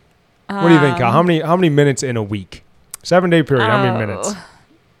 742. What do you think, Kyle? How many minutes in a week? 7-day period. How many minutes?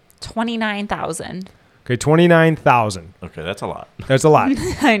 29,000. Okay, 29,000. Okay, that's a lot. That's a lot.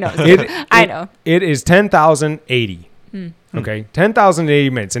 I know. It- I know. It is 10,080. Okay, 10,080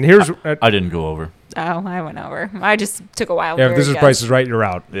 minutes. And here's I didn't go over. Oh, I went over. I just took a while. yeah, if this is Price is Right, you're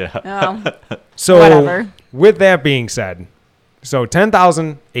out. Yeah. Oh, So Whatever. with that being said, so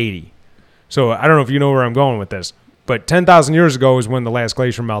 10,080. So I don't know if you know where I'm going with this, but 10,000 years ago is when the last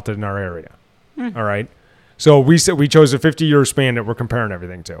glacier melted in our area. All right. So we chose a 50-year span that we're comparing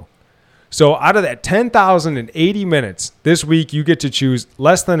everything to. So out of that 10,080 minutes, this week you get to choose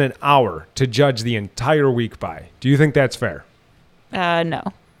less than an hour to judge the entire week by. Do you think that's fair? no.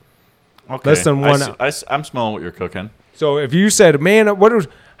 Okay. Less than one hour. I'm smelling what you're cooking. So if you said, man,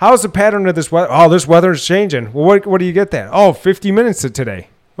 how's the pattern of this weather? Oh, this weather's changing. Well, what do you get that? Oh, 50 minutes to today.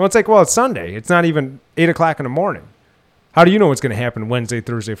 Well, it's like, well, it's Sunday. It's not even 8 o'clock in the morning. How do you know what's going to happen Wednesday,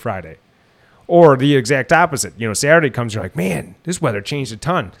 Thursday, Friday? Or the exact opposite. You know, Saturday comes, you're like, man, this weather changed a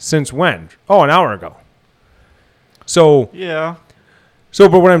ton. Since when? Oh, an hour ago. So, Yeah.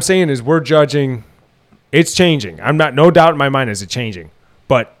 but what I'm saying is we're judging, it's changing. No doubt in my mind is it changing.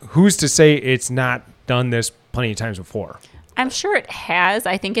 But who's to say it's not done this plenty of times before? I'm sure it has.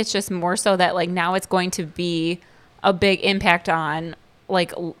 I think it's just more so that like now it's going to be a big impact on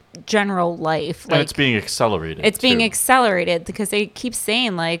like general life. And Like it's being accelerated. it's being too. accelerated because they keep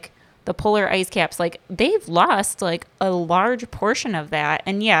saying like the polar ice caps, like they've lost like a large portion of that.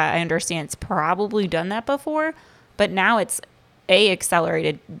 And yeah, I understand it's probably done that before, but now it's A,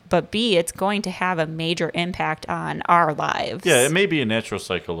 accelerated, but B, it's going to have a major impact on our lives. Yeah, it may be a natural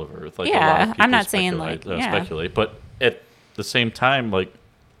cycle of Earth. Like a Yeah, lot of people I'm not saying, speculate, but at the same time, like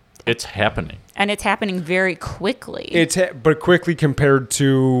it's happening. And it's happening very quickly. But quickly compared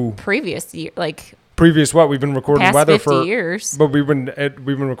to Previous year, like previous what we've been recording past weather 50 for years. But we've been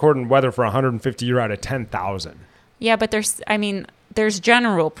recording weather for 150 year out of 10,000. Yeah, but there's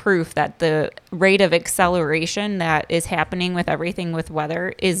general proof that the rate of acceleration that is happening with everything with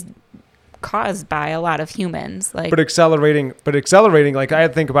weather is caused by a lot of humans. Like, But accelerating, like I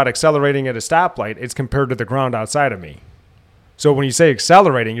think about accelerating at a stoplight, it's compared to the ground outside of me. So when you say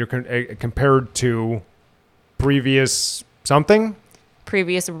accelerating, you're compared to previous something?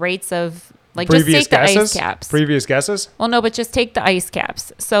 previous rates of, like, Previous just take guesses? the ice caps. Previous guesses? Well, no, but just take the ice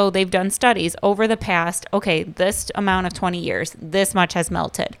caps. So they've done studies over the past, okay, this amount of 20 years, this much has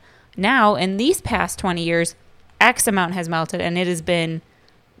melted. Now, in these past 20 years, X amount has melted, and it has been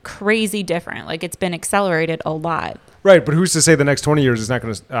crazy different. Like, it's been accelerated a lot. Right, but who's to say the next 20 years is not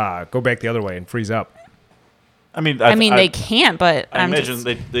going to go back the other way and freeze up? I mean, they can't, but I imagine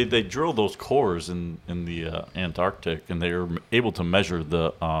they drill those cores in the Antarctic, and they are able to measure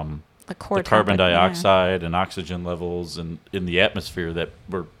the carbon dioxide and oxygen levels in the atmosphere that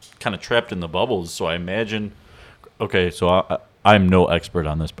were kind of trapped in the bubbles. So I imagine, okay, so I'm no expert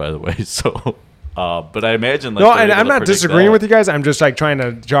on this, by the way. So, but I imagine like no, and I'm not disagreeing with you guys. I'm just like trying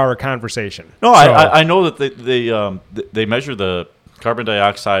to jar a conversation. No, so. I know that they measure the carbon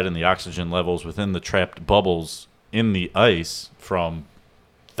dioxide and the oxygen levels within the trapped bubbles in the ice from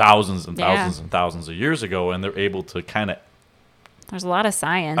thousands and thousands and thousands of years ago, and they're able to kind of, there's a lot of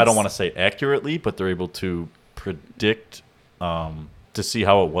science. I don't want to say accurately, but they're able to predict to see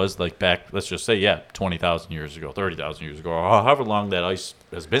how it was like back, let's just say, 20,000 years ago, 30,000 years ago, or however long that ice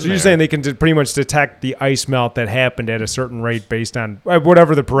has been. So you're saying they can pretty much detect the ice melt that happened at a certain rate based on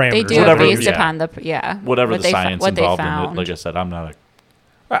whatever the parameters. They do based upon the whatever the science involved in it. Like I said, I'm not.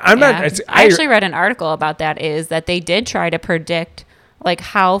 I actually read an article about that. Is that they did try to predict like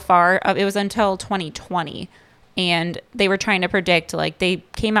how far it was until 2020, and they were trying to predict, like, they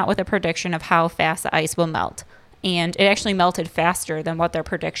came out with a prediction of how fast the ice will melt. And it actually melted faster than what their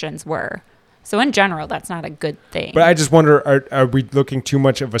predictions were. So in general, that's not a good thing. But I just wonder, are we looking too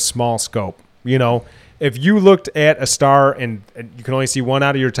much of a small scope? You know, if you looked at a star and you can only see one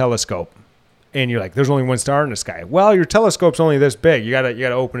out of your telescope, and you're like, there's only one star in the sky. Well, your telescope's only this big. You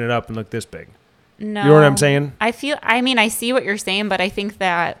gotta open it up and look this big. No. You know what I'm saying? I see what you're saying, but I think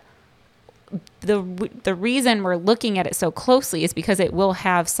that the reason we're looking at it so closely is because it will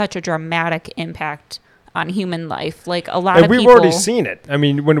have such a dramatic impact on human life. Like, a lot of people... we've already seen it. I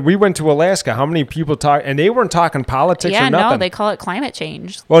mean, when we went to Alaska, how many people talk... And they weren't talking politics or nothing. Yeah, no, they call it climate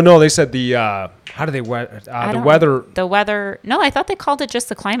change. Well, no, they said the... how do they... the weather... The weather... No, I thought they called it just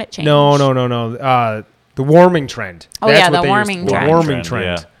the climate change. No. The warming trend. Oh, That's the warming trend. The warming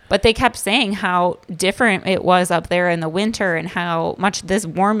trend. Yeah. But they kept saying how different it was up there in the winter and how much this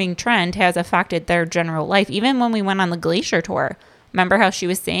warming trend has affected their general life. Even when we went on the glacier tour, remember how she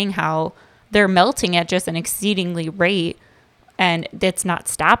was saying how they're melting at just an exceedingly rate, and it's not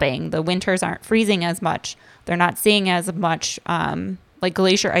stopping. The winters aren't freezing as much. They're not seeing as much like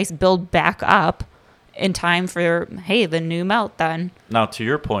glacier ice build back up in time for, hey, the new melt then. Now, to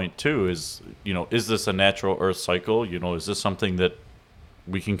your point, too, is this a natural Earth cycle? Is this something that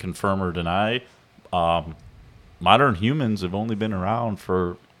we can confirm or deny? Modern humans have only been around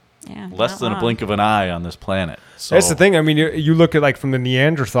for less than a blink of an eye on this planet. So that's the thing. I mean, you look at, like, from the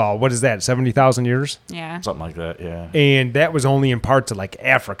Neanderthal, what is that, 70,000 years? Yeah. Something like that, yeah. And that was only in parts of, like,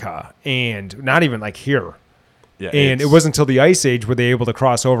 Africa and not even, like, here. Yeah, and it wasn't until the Ice Age were they able to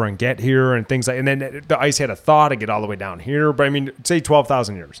cross over and get here and things like, and then the ice had a thaw to get all the way down here. But I mean, say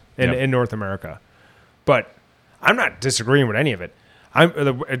 12,000 years in North America. But I'm not disagreeing with any of it.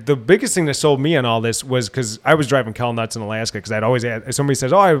 The biggest thing that sold me on all this was because I was driving Cal nuts in Alaska because I'd always had, somebody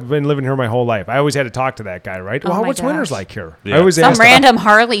says, I've been living here my whole life. I always had to talk to that guy, right? Well, what's winters like here? Yeah. I always some random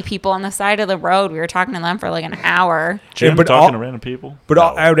Harley people on the side of the road. We were talking to them for like an hour. Jim, talking to random people? But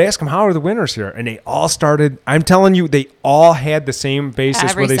I would ask them, how are the winters here? And they all started, I'm telling you, they all had the same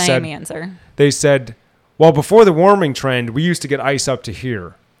basis where they said, answer. They said, well, before the warming trend, we used to get ice up to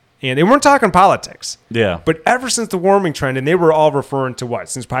here. And they weren't talking politics. Yeah. But ever since the warming trend, and they were all referring to what?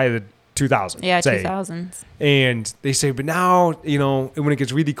 Since probably the 2000s. Yeah, 2000s. And they say, but now, when it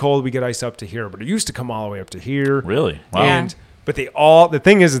gets really cold, we get ice up to here. But it used to come all the way up to here. Really? Wow. And but the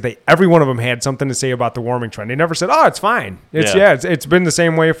thing is every one of them had something to say about the warming trend. They never said, it's fine. It's been the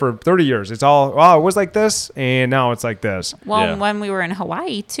same way for 30 years. It's all, it was like this, and now it's like this. Well, when we were in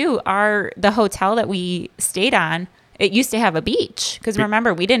Hawaii, too, the hotel that we stayed on, it used to have a beach because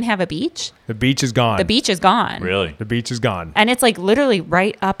remember, we didn't have a beach. The beach is gone. The beach is gone. Really? The beach is gone. And it's like literally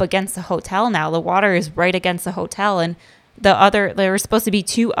right up against the hotel now. The water is right against the hotel. And there were supposed to be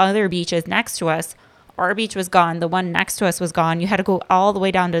two other beaches next to us our beach was gone. The one next to us was gone. You had to go all the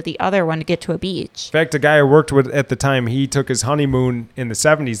way down to the other one to get to a beach. In fact, the guy I worked with at the time, he took his honeymoon in the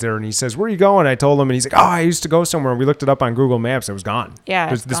 70s there, and he says, "Where are you going?" I told him, and he's like, "Oh, I used to go somewhere." We looked it up on Google Maps. It was gone. Yeah,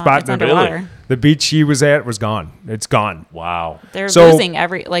 There's it's the gone. spot, It's underwater. the beach he was at was gone. It's gone. Wow. They're So- losing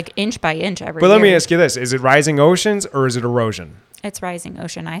every inch by inch every But let me year. ask you this: is it rising oceans or is it erosion? It's rising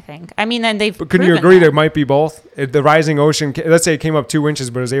ocean, I think. I mean, then they've. But couldn't you proven agree that. that it might be both? If the rising ocean, let's say it came up 2 inches,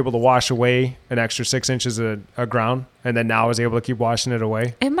 but was able to wash away an extra 6 inches of ground, and then now is able to keep washing it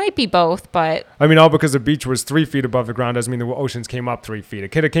away. It might be both, but I mean, all because the beach was 3 feet above the ground doesn't mean the oceans came up 3 feet. It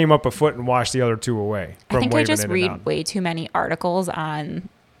could have came up a foot and washed the other 2 away. I from think I waving just in and read out. way too many articles on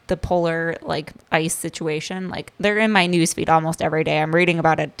the polar ice situation. Like they're in my newsfeed almost every day. I'm reading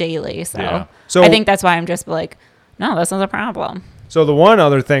about it daily. So, Yeah. So- I think that's why I'm just like, no, that's not a problem. So the one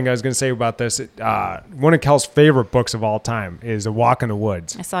other thing I was going to say about this, one of Kel's favorite books of all time is A Walk in the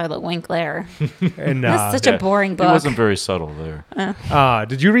Woods. I saw the wink there. And That's such a boring He book. wasn't very subtle there.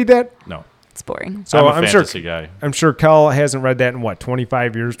 did you read that? No. It's boring. So I'm a sure fantasy guy. I'm sure Kel hasn't read that in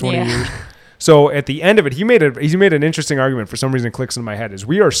 25 years, 20 Yeah. years. So at the end of it, he made an interesting argument. For some reason, it clicks in my head. Is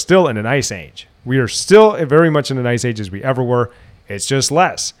we are still in an ice age. We are still very much in an ice age as we ever were. It's just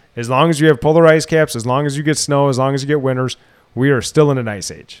less. As long as you have polar ice caps, as long as you get snow, as long as you get winters, we are still in an ice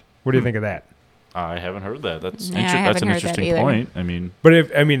age. What do you think of that? I haven't heard that. That's Yeah, I that's haven't an heard that interesting either. point. I mean, But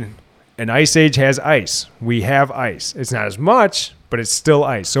an ice age has ice. We have ice. It's not as much, but it's still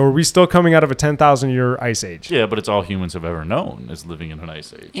ice. So are we still coming out of a 10,000-year ice age? yeah, but it's all humans have ever known is living in an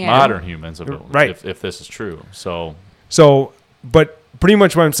ice age. Yeah. Modern humans have known, Right. if this is true. So So, but pretty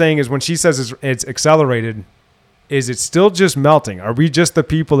much what I'm saying is when she says it's accelerated, is it still just melting? Are we just the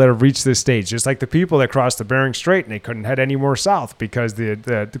people that have reached this stage? Just like the people that crossed the Bering Strait and they couldn't head any more south because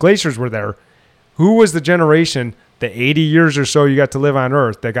the glaciers were there. Who was the generation, the 80 years or so you got to live on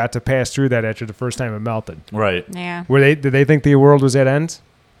Earth, that got to pass through that after the first time it melted? right. Yeah. Did they think the world was at end?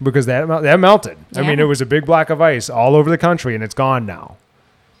 Because that melted. I mean, Yeah. it was a big block of ice all over the country, and it's gone now.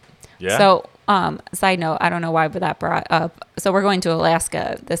 Yeah. So, side note, I don't know why, but that brought up. So we're going to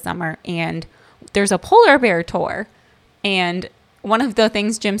Alaska this summer, and there's a polar bear tour. And one of the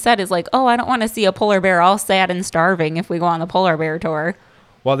things Jim said is like, "Oh, I don't want to see a polar bear all sad and starving if we go on the polar bear tour."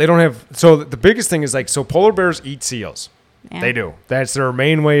 Well, they don't have. So the biggest thing is so polar bears eat seals. Yeah. They do. That's their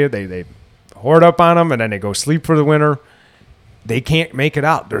main way. They hoard up on them, and then they go sleep for the winter. They can't make it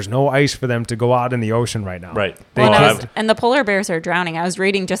out. There's no ice for them to go out in the ocean right now. Right. They Well, can't. and the polar bears are drowning. I was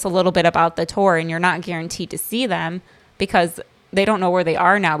reading just a little bit about the tour, and you're not guaranteed to see them because they don't know where they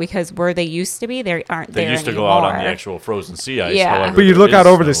are now, because where they used to be, they aren't They there used to anymore. go out on the actual frozen sea ice. Yeah. However, But you there look out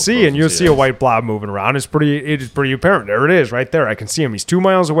is over the no sea, and frozen you'll sea see a ice. white blob moving around. It is pretty apparent. There it is, right there. I can see him. He's 2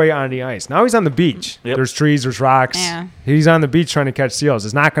 miles away on the ice. Now he's on the beach. Yep. There's trees. There's rocks. Yeah. He's on the beach trying to catch seals.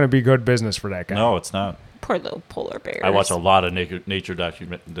 It's not going to be good business for that guy. No, it's not. Poor little polar bears. I watch a lot of nature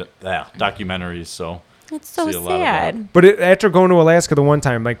documentaries, so It's so see a lot of sad. But after going to Alaska the one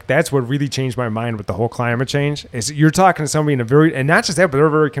time, that's what really changed my mind with the whole climate change. Is you're talking to somebody in and not just that, but they're a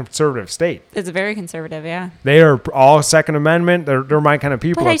very conservative state. It's very conservative, yeah. They are all Second Amendment. They're my kind of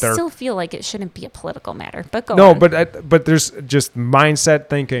people But I up there. still feel like it shouldn't be a political matter. But go No, on. but there's just mindset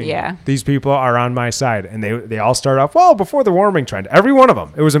thinking. Yeah. These people are on my side, and they all start off before the warming trend. Every one of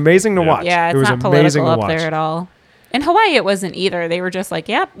them. It was amazing to Yeah. watch. yeah, it it's was not amazing political to up watch. there at all. In Hawaii, it wasn't either. They were just like,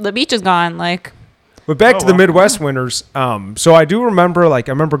 "Yep, the beach is gone." Like, But back Oh, to the wow. Midwest winters. So I do remember, I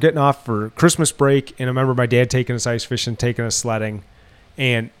remember getting off for Christmas break, and I remember my dad taking us ice fishing, taking us sledding.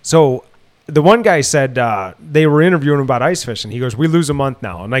 And so the one guy said they were interviewing him about ice fishing. He goes, "We lose a month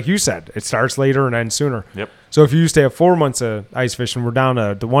now." And like you said, it starts later and ends sooner. Yep. So if you used to have 4 months of ice fishing, we're down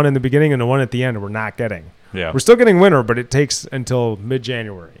to the one in the beginning and the one at the end we're not getting. Yeah. We're still getting winter, but it takes until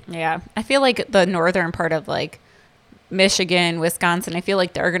mid-January. yeah, I feel like the northern part of Michigan, Wisconsin, I feel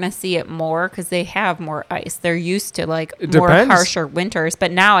like they're gonna see it more because they have more ice. They're used to more depends. harsher winters, but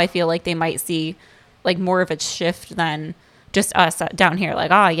now I feel like they might see more of a shift than just us down here.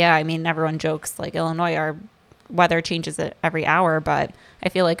 I mean, everyone jokes Illinois, our weather changes it every hour, but I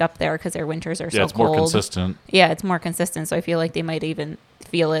feel like up there because their winters are Yeah, so it's cold. more consistent. Yeah, it's more consistent, so I feel like they might even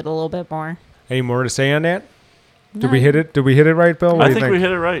feel it a little bit more. Any more to say on that? Did No. we hit it? Did we hit it right, Bill? What I do you think we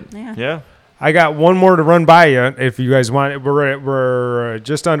hit it right. Yeah. Yeah. I got one more to run by you if you guys want. We're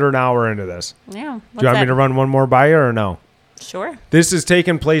just under an hour into this. Yeah. Do you want me to run one more by you or no? Sure. This is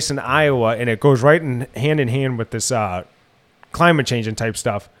taking place in Iowa, and it goes right in hand with this climate change and type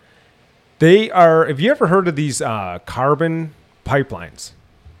stuff. They are. Have you ever heard of these carbon pipelines?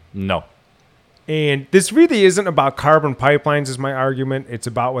 No. And this really isn't about carbon pipelines, is my argument. It's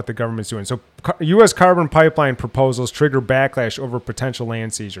about what the government's doing. So U.S. carbon pipeline proposals trigger backlash over potential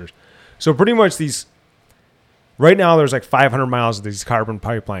land seizures. So pretty much these Right now, there's like 500 miles of these carbon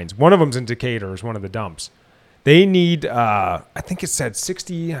pipelines. One of them's in Decatur, is one of the dumps. They need, I think it said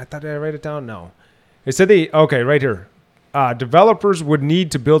 60. I thought, did I write it down? No. It said right here. Developers would need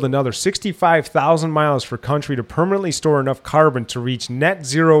to build another 65,000 miles for country to permanently store enough carbon to reach net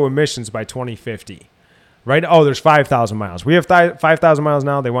zero emissions by 2050. Right? Oh, there's 5,000 miles. We have 5,000 miles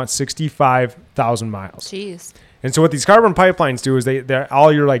now. They want 65,000 miles. Jeez. And so what these carbon pipelines do is they're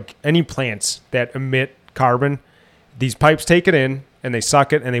all your, like, any plants that emit carbon, these pipes take it in and they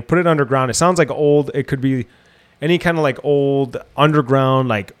suck it and they put it underground. It sounds like it could be any kind of like old underground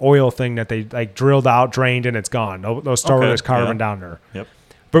like oil thing that they like drilled out, drained, and it's gone. They'll store this carbon down there. Yep.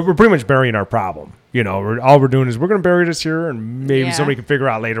 But we're pretty much burying our problem. You know, all we're doing is we're going to bury this here, and maybe somebody can figure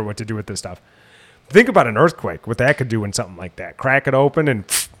out later what to do with this stuff. Think about an earthquake, what that could do in something like that. Crack it open and,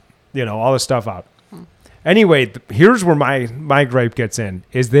 all this stuff out. Anyway, here's where my gripe gets in,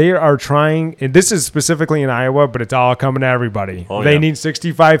 is they are trying, and this is specifically in Iowa, but it's all coming to everybody. They need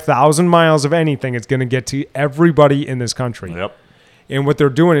 65,000 miles of anything. It's going to get to everybody in this country. Yep. And what they're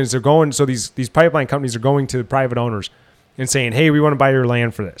doing is they're going, so these pipeline companies are going to the private owners and saying, hey, we want to buy your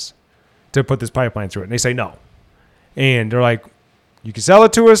land for this, to put this pipeline through it. And they say no. And they're like, you can sell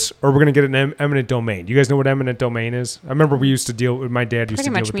it to us, or we're going to get an eminent domain. Do you guys know what eminent domain is? I remember we used to deal with, my dad used to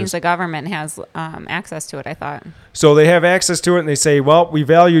deal with this. Pretty much means the government has access to it, I thought. So they have access to it, and they say, well, we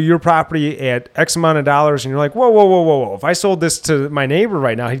value your property at X amount of dollars. And you're like, whoa. If I sold this to my neighbor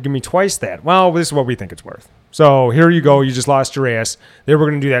right now, he'd give me twice that. Well, this is what we think it's worth. So here you go. You just lost your ass. They were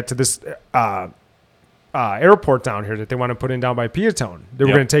going to do that to this airport down here that they want to put in down by Peatone. They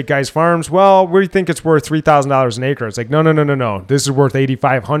were going to take guys' farms. Well, we think it's worth $3,000 an acre. It's like, no. This is worth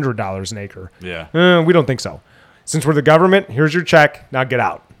 $8,500 an acre. Yeah. We don't think so. Since we're the government, here's your check. Now get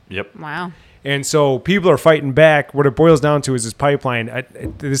out. Yep. Wow. And so people are fighting back. What it boils down to is this pipeline.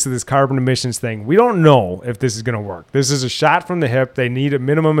 This is this carbon emissions thing. We don't know if this is going to work. This is a shot from the hip. They need a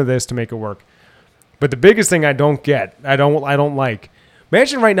minimum of this to make it work. But the biggest thing I don't get, I don't like.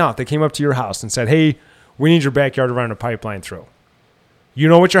 Imagine right now if they came up to your house and said, hey, we need your backyard to run a pipeline through. You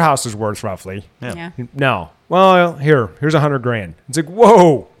know what your house is worth roughly. Yeah. No. Well, here's $100,000. It's like,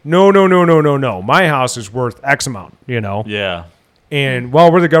 whoa, no. My house is worth X amount, Yeah. And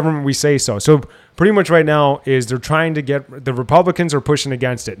we're the government, we say so. So pretty much right now is they're trying to get, the Republicans are pushing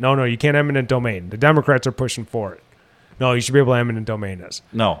against it. No, you can't eminent domain. The Democrats are pushing for it. No, you should be able to eminent domain this.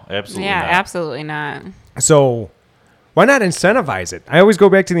 No, absolutely not. Yeah, absolutely not. So why not incentivize it? I always go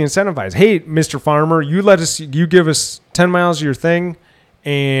back to the incentivize. Hey, Mr. Farmer, you give us 10 miles of your thing,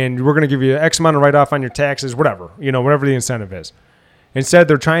 and we're going to give you X amount of write-off on your taxes, whatever the incentive is. Instead,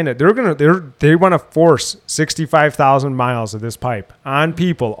 they want to force 65,000 miles of this pipe on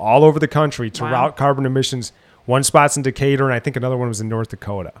people all over the country to route carbon emissions. One spot's in Decatur, and I think another one was in North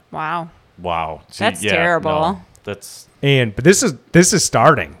Dakota. Wow. See, that's terrible. But this is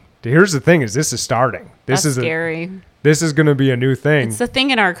starting. Here's the thing: this is starting. That's scary. This is going to be a new thing. It's the thing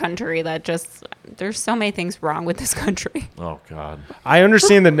in our country that there's so many things wrong with this country. Oh, God. I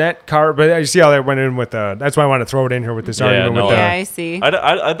understand the net car, but you see how that went in with that's why I want to throw it in here with this argument. I see.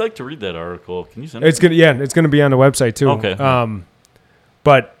 I'd like to read that article. Can you send it? It's going to be on the website too. Okay.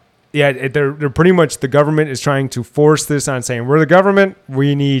 But yeah, they're pretty much, the government is trying to force this on, saying, we're the government,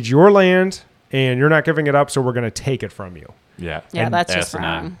 we need your land, and you're not giving it up, so we're going to take it from you. Yeah. Yeah, that's just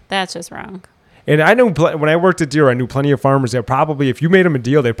wrong. That's just wrong. And I know when I worked at Deere, I knew plenty of farmers that probably, if you made them a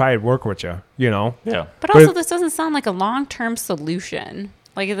deal, they probably would work with you, Yeah. But also, this doesn't sound like a long-term solution.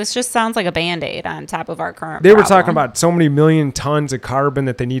 Like, this just sounds like a Band-Aid on top of our current They problem. were talking about so many million tons of carbon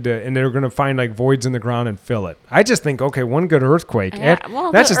that they need to, and they're going to find like voids in the ground and fill it. I just think, okay, one good earthquake. Yeah,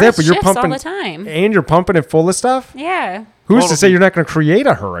 well, that's just that, but you're pumping all the time. And you're pumping it full of stuff? Yeah. Who's to say you're not going to create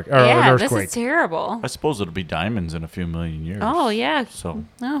a hurricane or an earthquake? This is terrible. I suppose it'll be diamonds in a few million years. Oh, yeah. So.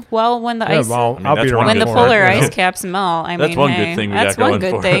 Oh, well, when the ice... I'll be when the for polar it, ice caps melt, that's one good thing we got going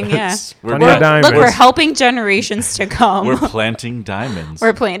That's for one good thing, yeah. Look, we're helping generations to come. We're planting diamonds.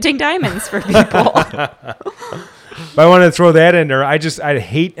 We're planting diamonds for people. But I want to throw that in there. I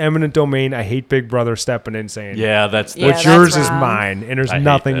hate eminent domain. I hate Big Brother stepping in saying, that's what's yours is mine, and there's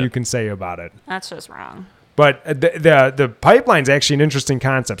nothing you can say about it. That's just wrong. But the pipeline's actually an interesting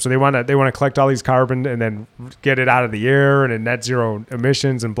concept. So they want to collect all these carbon and then get it out of the air and in net zero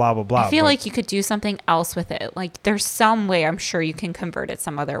emissions and blah blah blah. I feel like you could do something else with it. Like, there's some way I'm sure you can convert it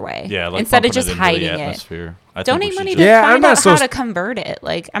some other way. Yeah, like instead of just it into hiding the it. atmosphere. Donate money to find out how to convert it.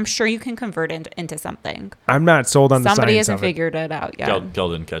 Like, I'm sure you can convert it into something. I'm not sold on the science Somebody of hasn't it. figured it out yet. Gal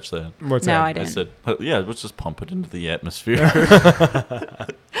didn't catch that. What's no, that? I didn't. I said, let's just pump it into the atmosphere.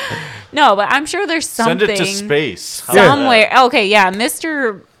 No, but I'm sure there's something. Send it to space. How about Somewhere. that? Okay, yeah.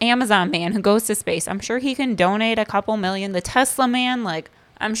 Mr. Amazon man who goes to space. I'm sure he can donate a couple million. The Tesla man, like,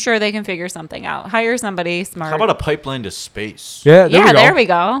 I'm sure they can figure something out. Hire somebody smart. How about a pipeline to space? Yeah, there we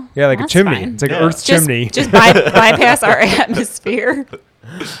go. go. Yeah, like a That's chimney. fine. It's like Yeah. an Earth's chimney. Just bypass our atmosphere.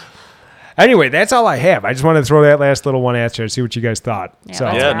 Anyway, that's all I have. I just wanted to throw that last little one at you and see what you guys thought. Yeah, So,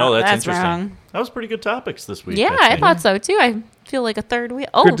 that's Yeah, wrong. no, that's That's interesting. wrong. That was pretty good topics this week. Yeah, I actually. thought so too. I feel like a third wheel.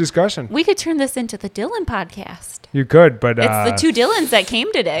 Oh, good discussion. we could turn this into the Dylan podcast. You could, but It's the two Dylans that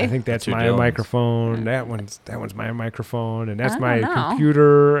came today. I think that's Two my Dylans. microphone. That one's my microphone, and that's I my don't know.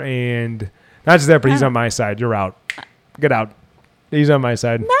 computer. And not just that, but he's on my side. You're out. Get out. He's on my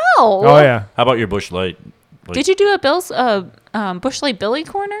side. No. Oh yeah. How about your Bush Light? Like- Did you do a Bill's Bush Light Billy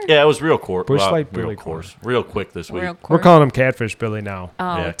corner? Yeah, it was real coarse. Bush Light Billy real coarse. Real quick this week. Real We're quick. calling him Catfish Billy now.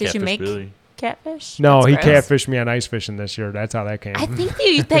 Oh, Yeah, did you Catfish make Billy. catfish? No, That's he gross. catfished me on ice fishing this year. That's how that came. I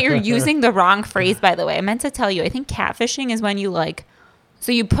think that you're using the wrong phrase, by the way. I meant to tell you. I think catfishing is when you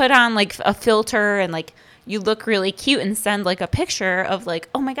so you put on like a filter and like you look really cute and send like a picture of like,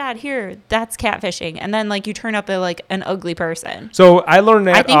 oh my God, here, that's catfishing. And then like you turn up like an ugly person. So I learned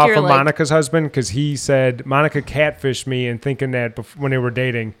I that think off you're of like- Monica's husband because he said Monica catfished me and thinking that when they were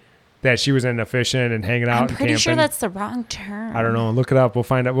dating that she was into fishing and hanging out I'm and pretty camping. sure that's the wrong term. I don't know. Look it up. We'll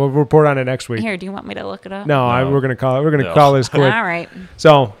find out. We'll report on it next week. Here, do you want me to look it up? No, we're gonna call it. We're gonna No. call this quick. All right.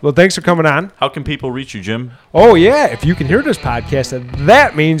 So, well, thanks for coming on. How can people reach you, Jim? Oh yeah, if you can hear this podcast,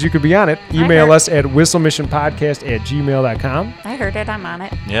 that means you could be on it. Email heard- us at whistlemissionpodcast@gmail.com. I heard it. I'm on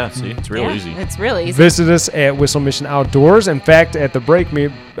it. Yeah, see, it's real Yeah, easy. It's really easy. Visit us at Whistle Mission Outdoors. In fact, at the break,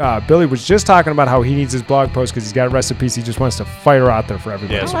 Billy was just talking about how he needs his blog post because he's got recipes he just wants to fire out there for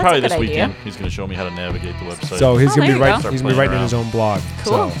everybody. Yeah, Oh, so that's probably a good this idea. weekend he's going to show me how to navigate the website. So he's Oh, gonna there be you writing. go. He's gonna be Start writing in playing his own blog.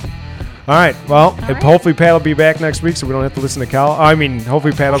 Cool. So. All right. Well, right. hopefully Pat will be back next week, so we don't have to listen to Cal. I mean,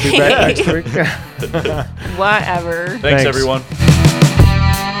 hopefully Pat will be back next week. Whatever. Thanks, everyone.